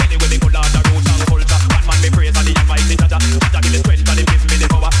stamina. Anyway, me pull out the roots and culture. One man me praise and the almighty Jaja. Jaja give me strength and him give me the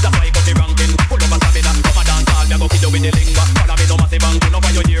power. That's why I cut the ranking, full of a stamina. Come a dance hall, ya go kill you with the lingua. Follow me no massive and no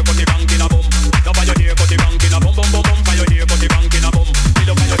for your ear, cut the rank in a boom. No for your ear, cut the rank in a boom, boom, boom, boom. For your ear, cut the rank in a boom.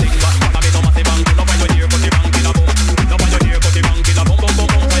 Kill you for your lingua. Follow me no massive and no for your ear, cut the rank in a boom. No for your ear, cut the rank in a boom, boom, boom,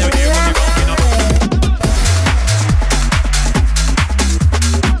 boom. For your ear, cut the rank in a boom.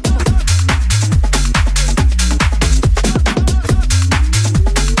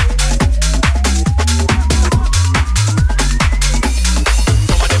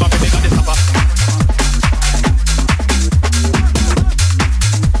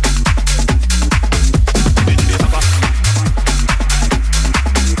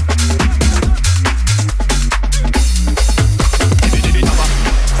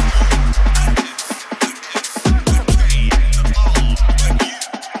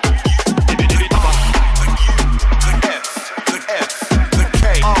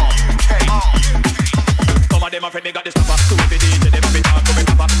 them afraid they got this.